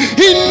building.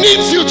 He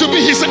needs you to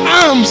be his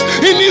arms.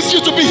 He needs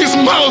you to be his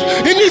mouth.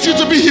 He needs you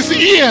to be his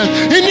ears.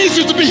 He needs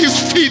you to be his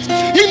feet.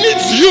 He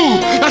needs you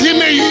that he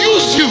may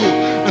use you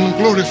and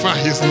glorify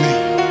his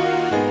name.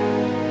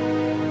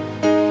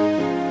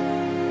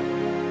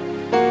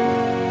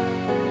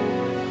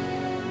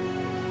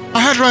 I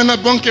had Reinhard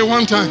Bonnke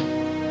one time.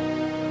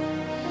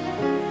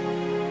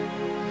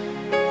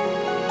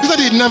 He said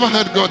he'd never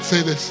heard God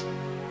say this.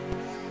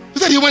 He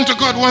said he went to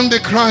God one day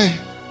crying.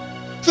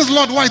 He says,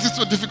 Lord, why is it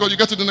so difficult? You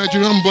get to the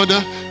Nigerian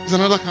border, it's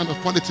another kind of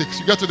politics.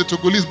 You get to the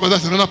Togolese border,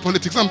 it's another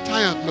politics. I'm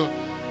tired, Lord.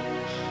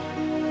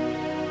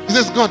 He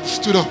says God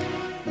stood up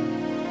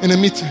in a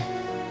meeting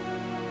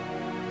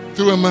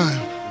through a man,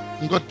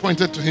 and God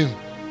pointed to him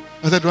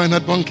and said,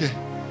 Reinhard Bonnke,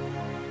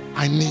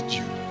 I need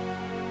you.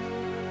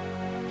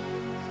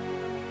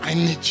 I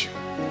need you.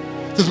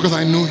 Just because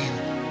I know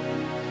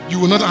you. You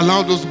will not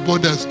allow those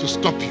borders to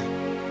stop you.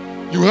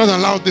 You will not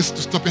allow this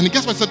to stop you. And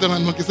guess what said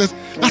Reinhard Bonnke? He says,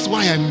 that's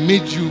why I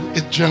made you a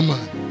German.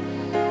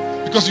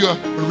 Because you are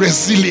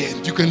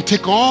resilient. You can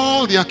take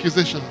all the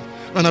accusations.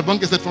 Reinhard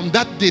Bonnke said, from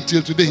that day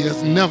till today, he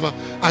has never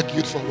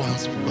argued for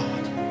once with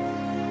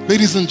God.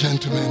 Ladies and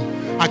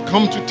gentlemen, I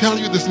come to tell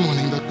you this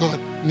morning that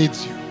God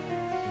needs you.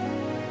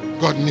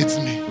 God needs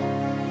me.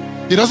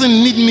 He doesn't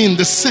need me in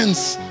the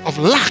sense of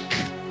lack,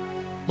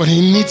 but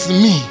he needs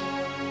me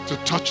to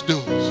touch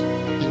those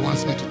he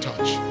wants me to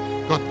touch.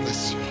 God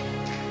bless you.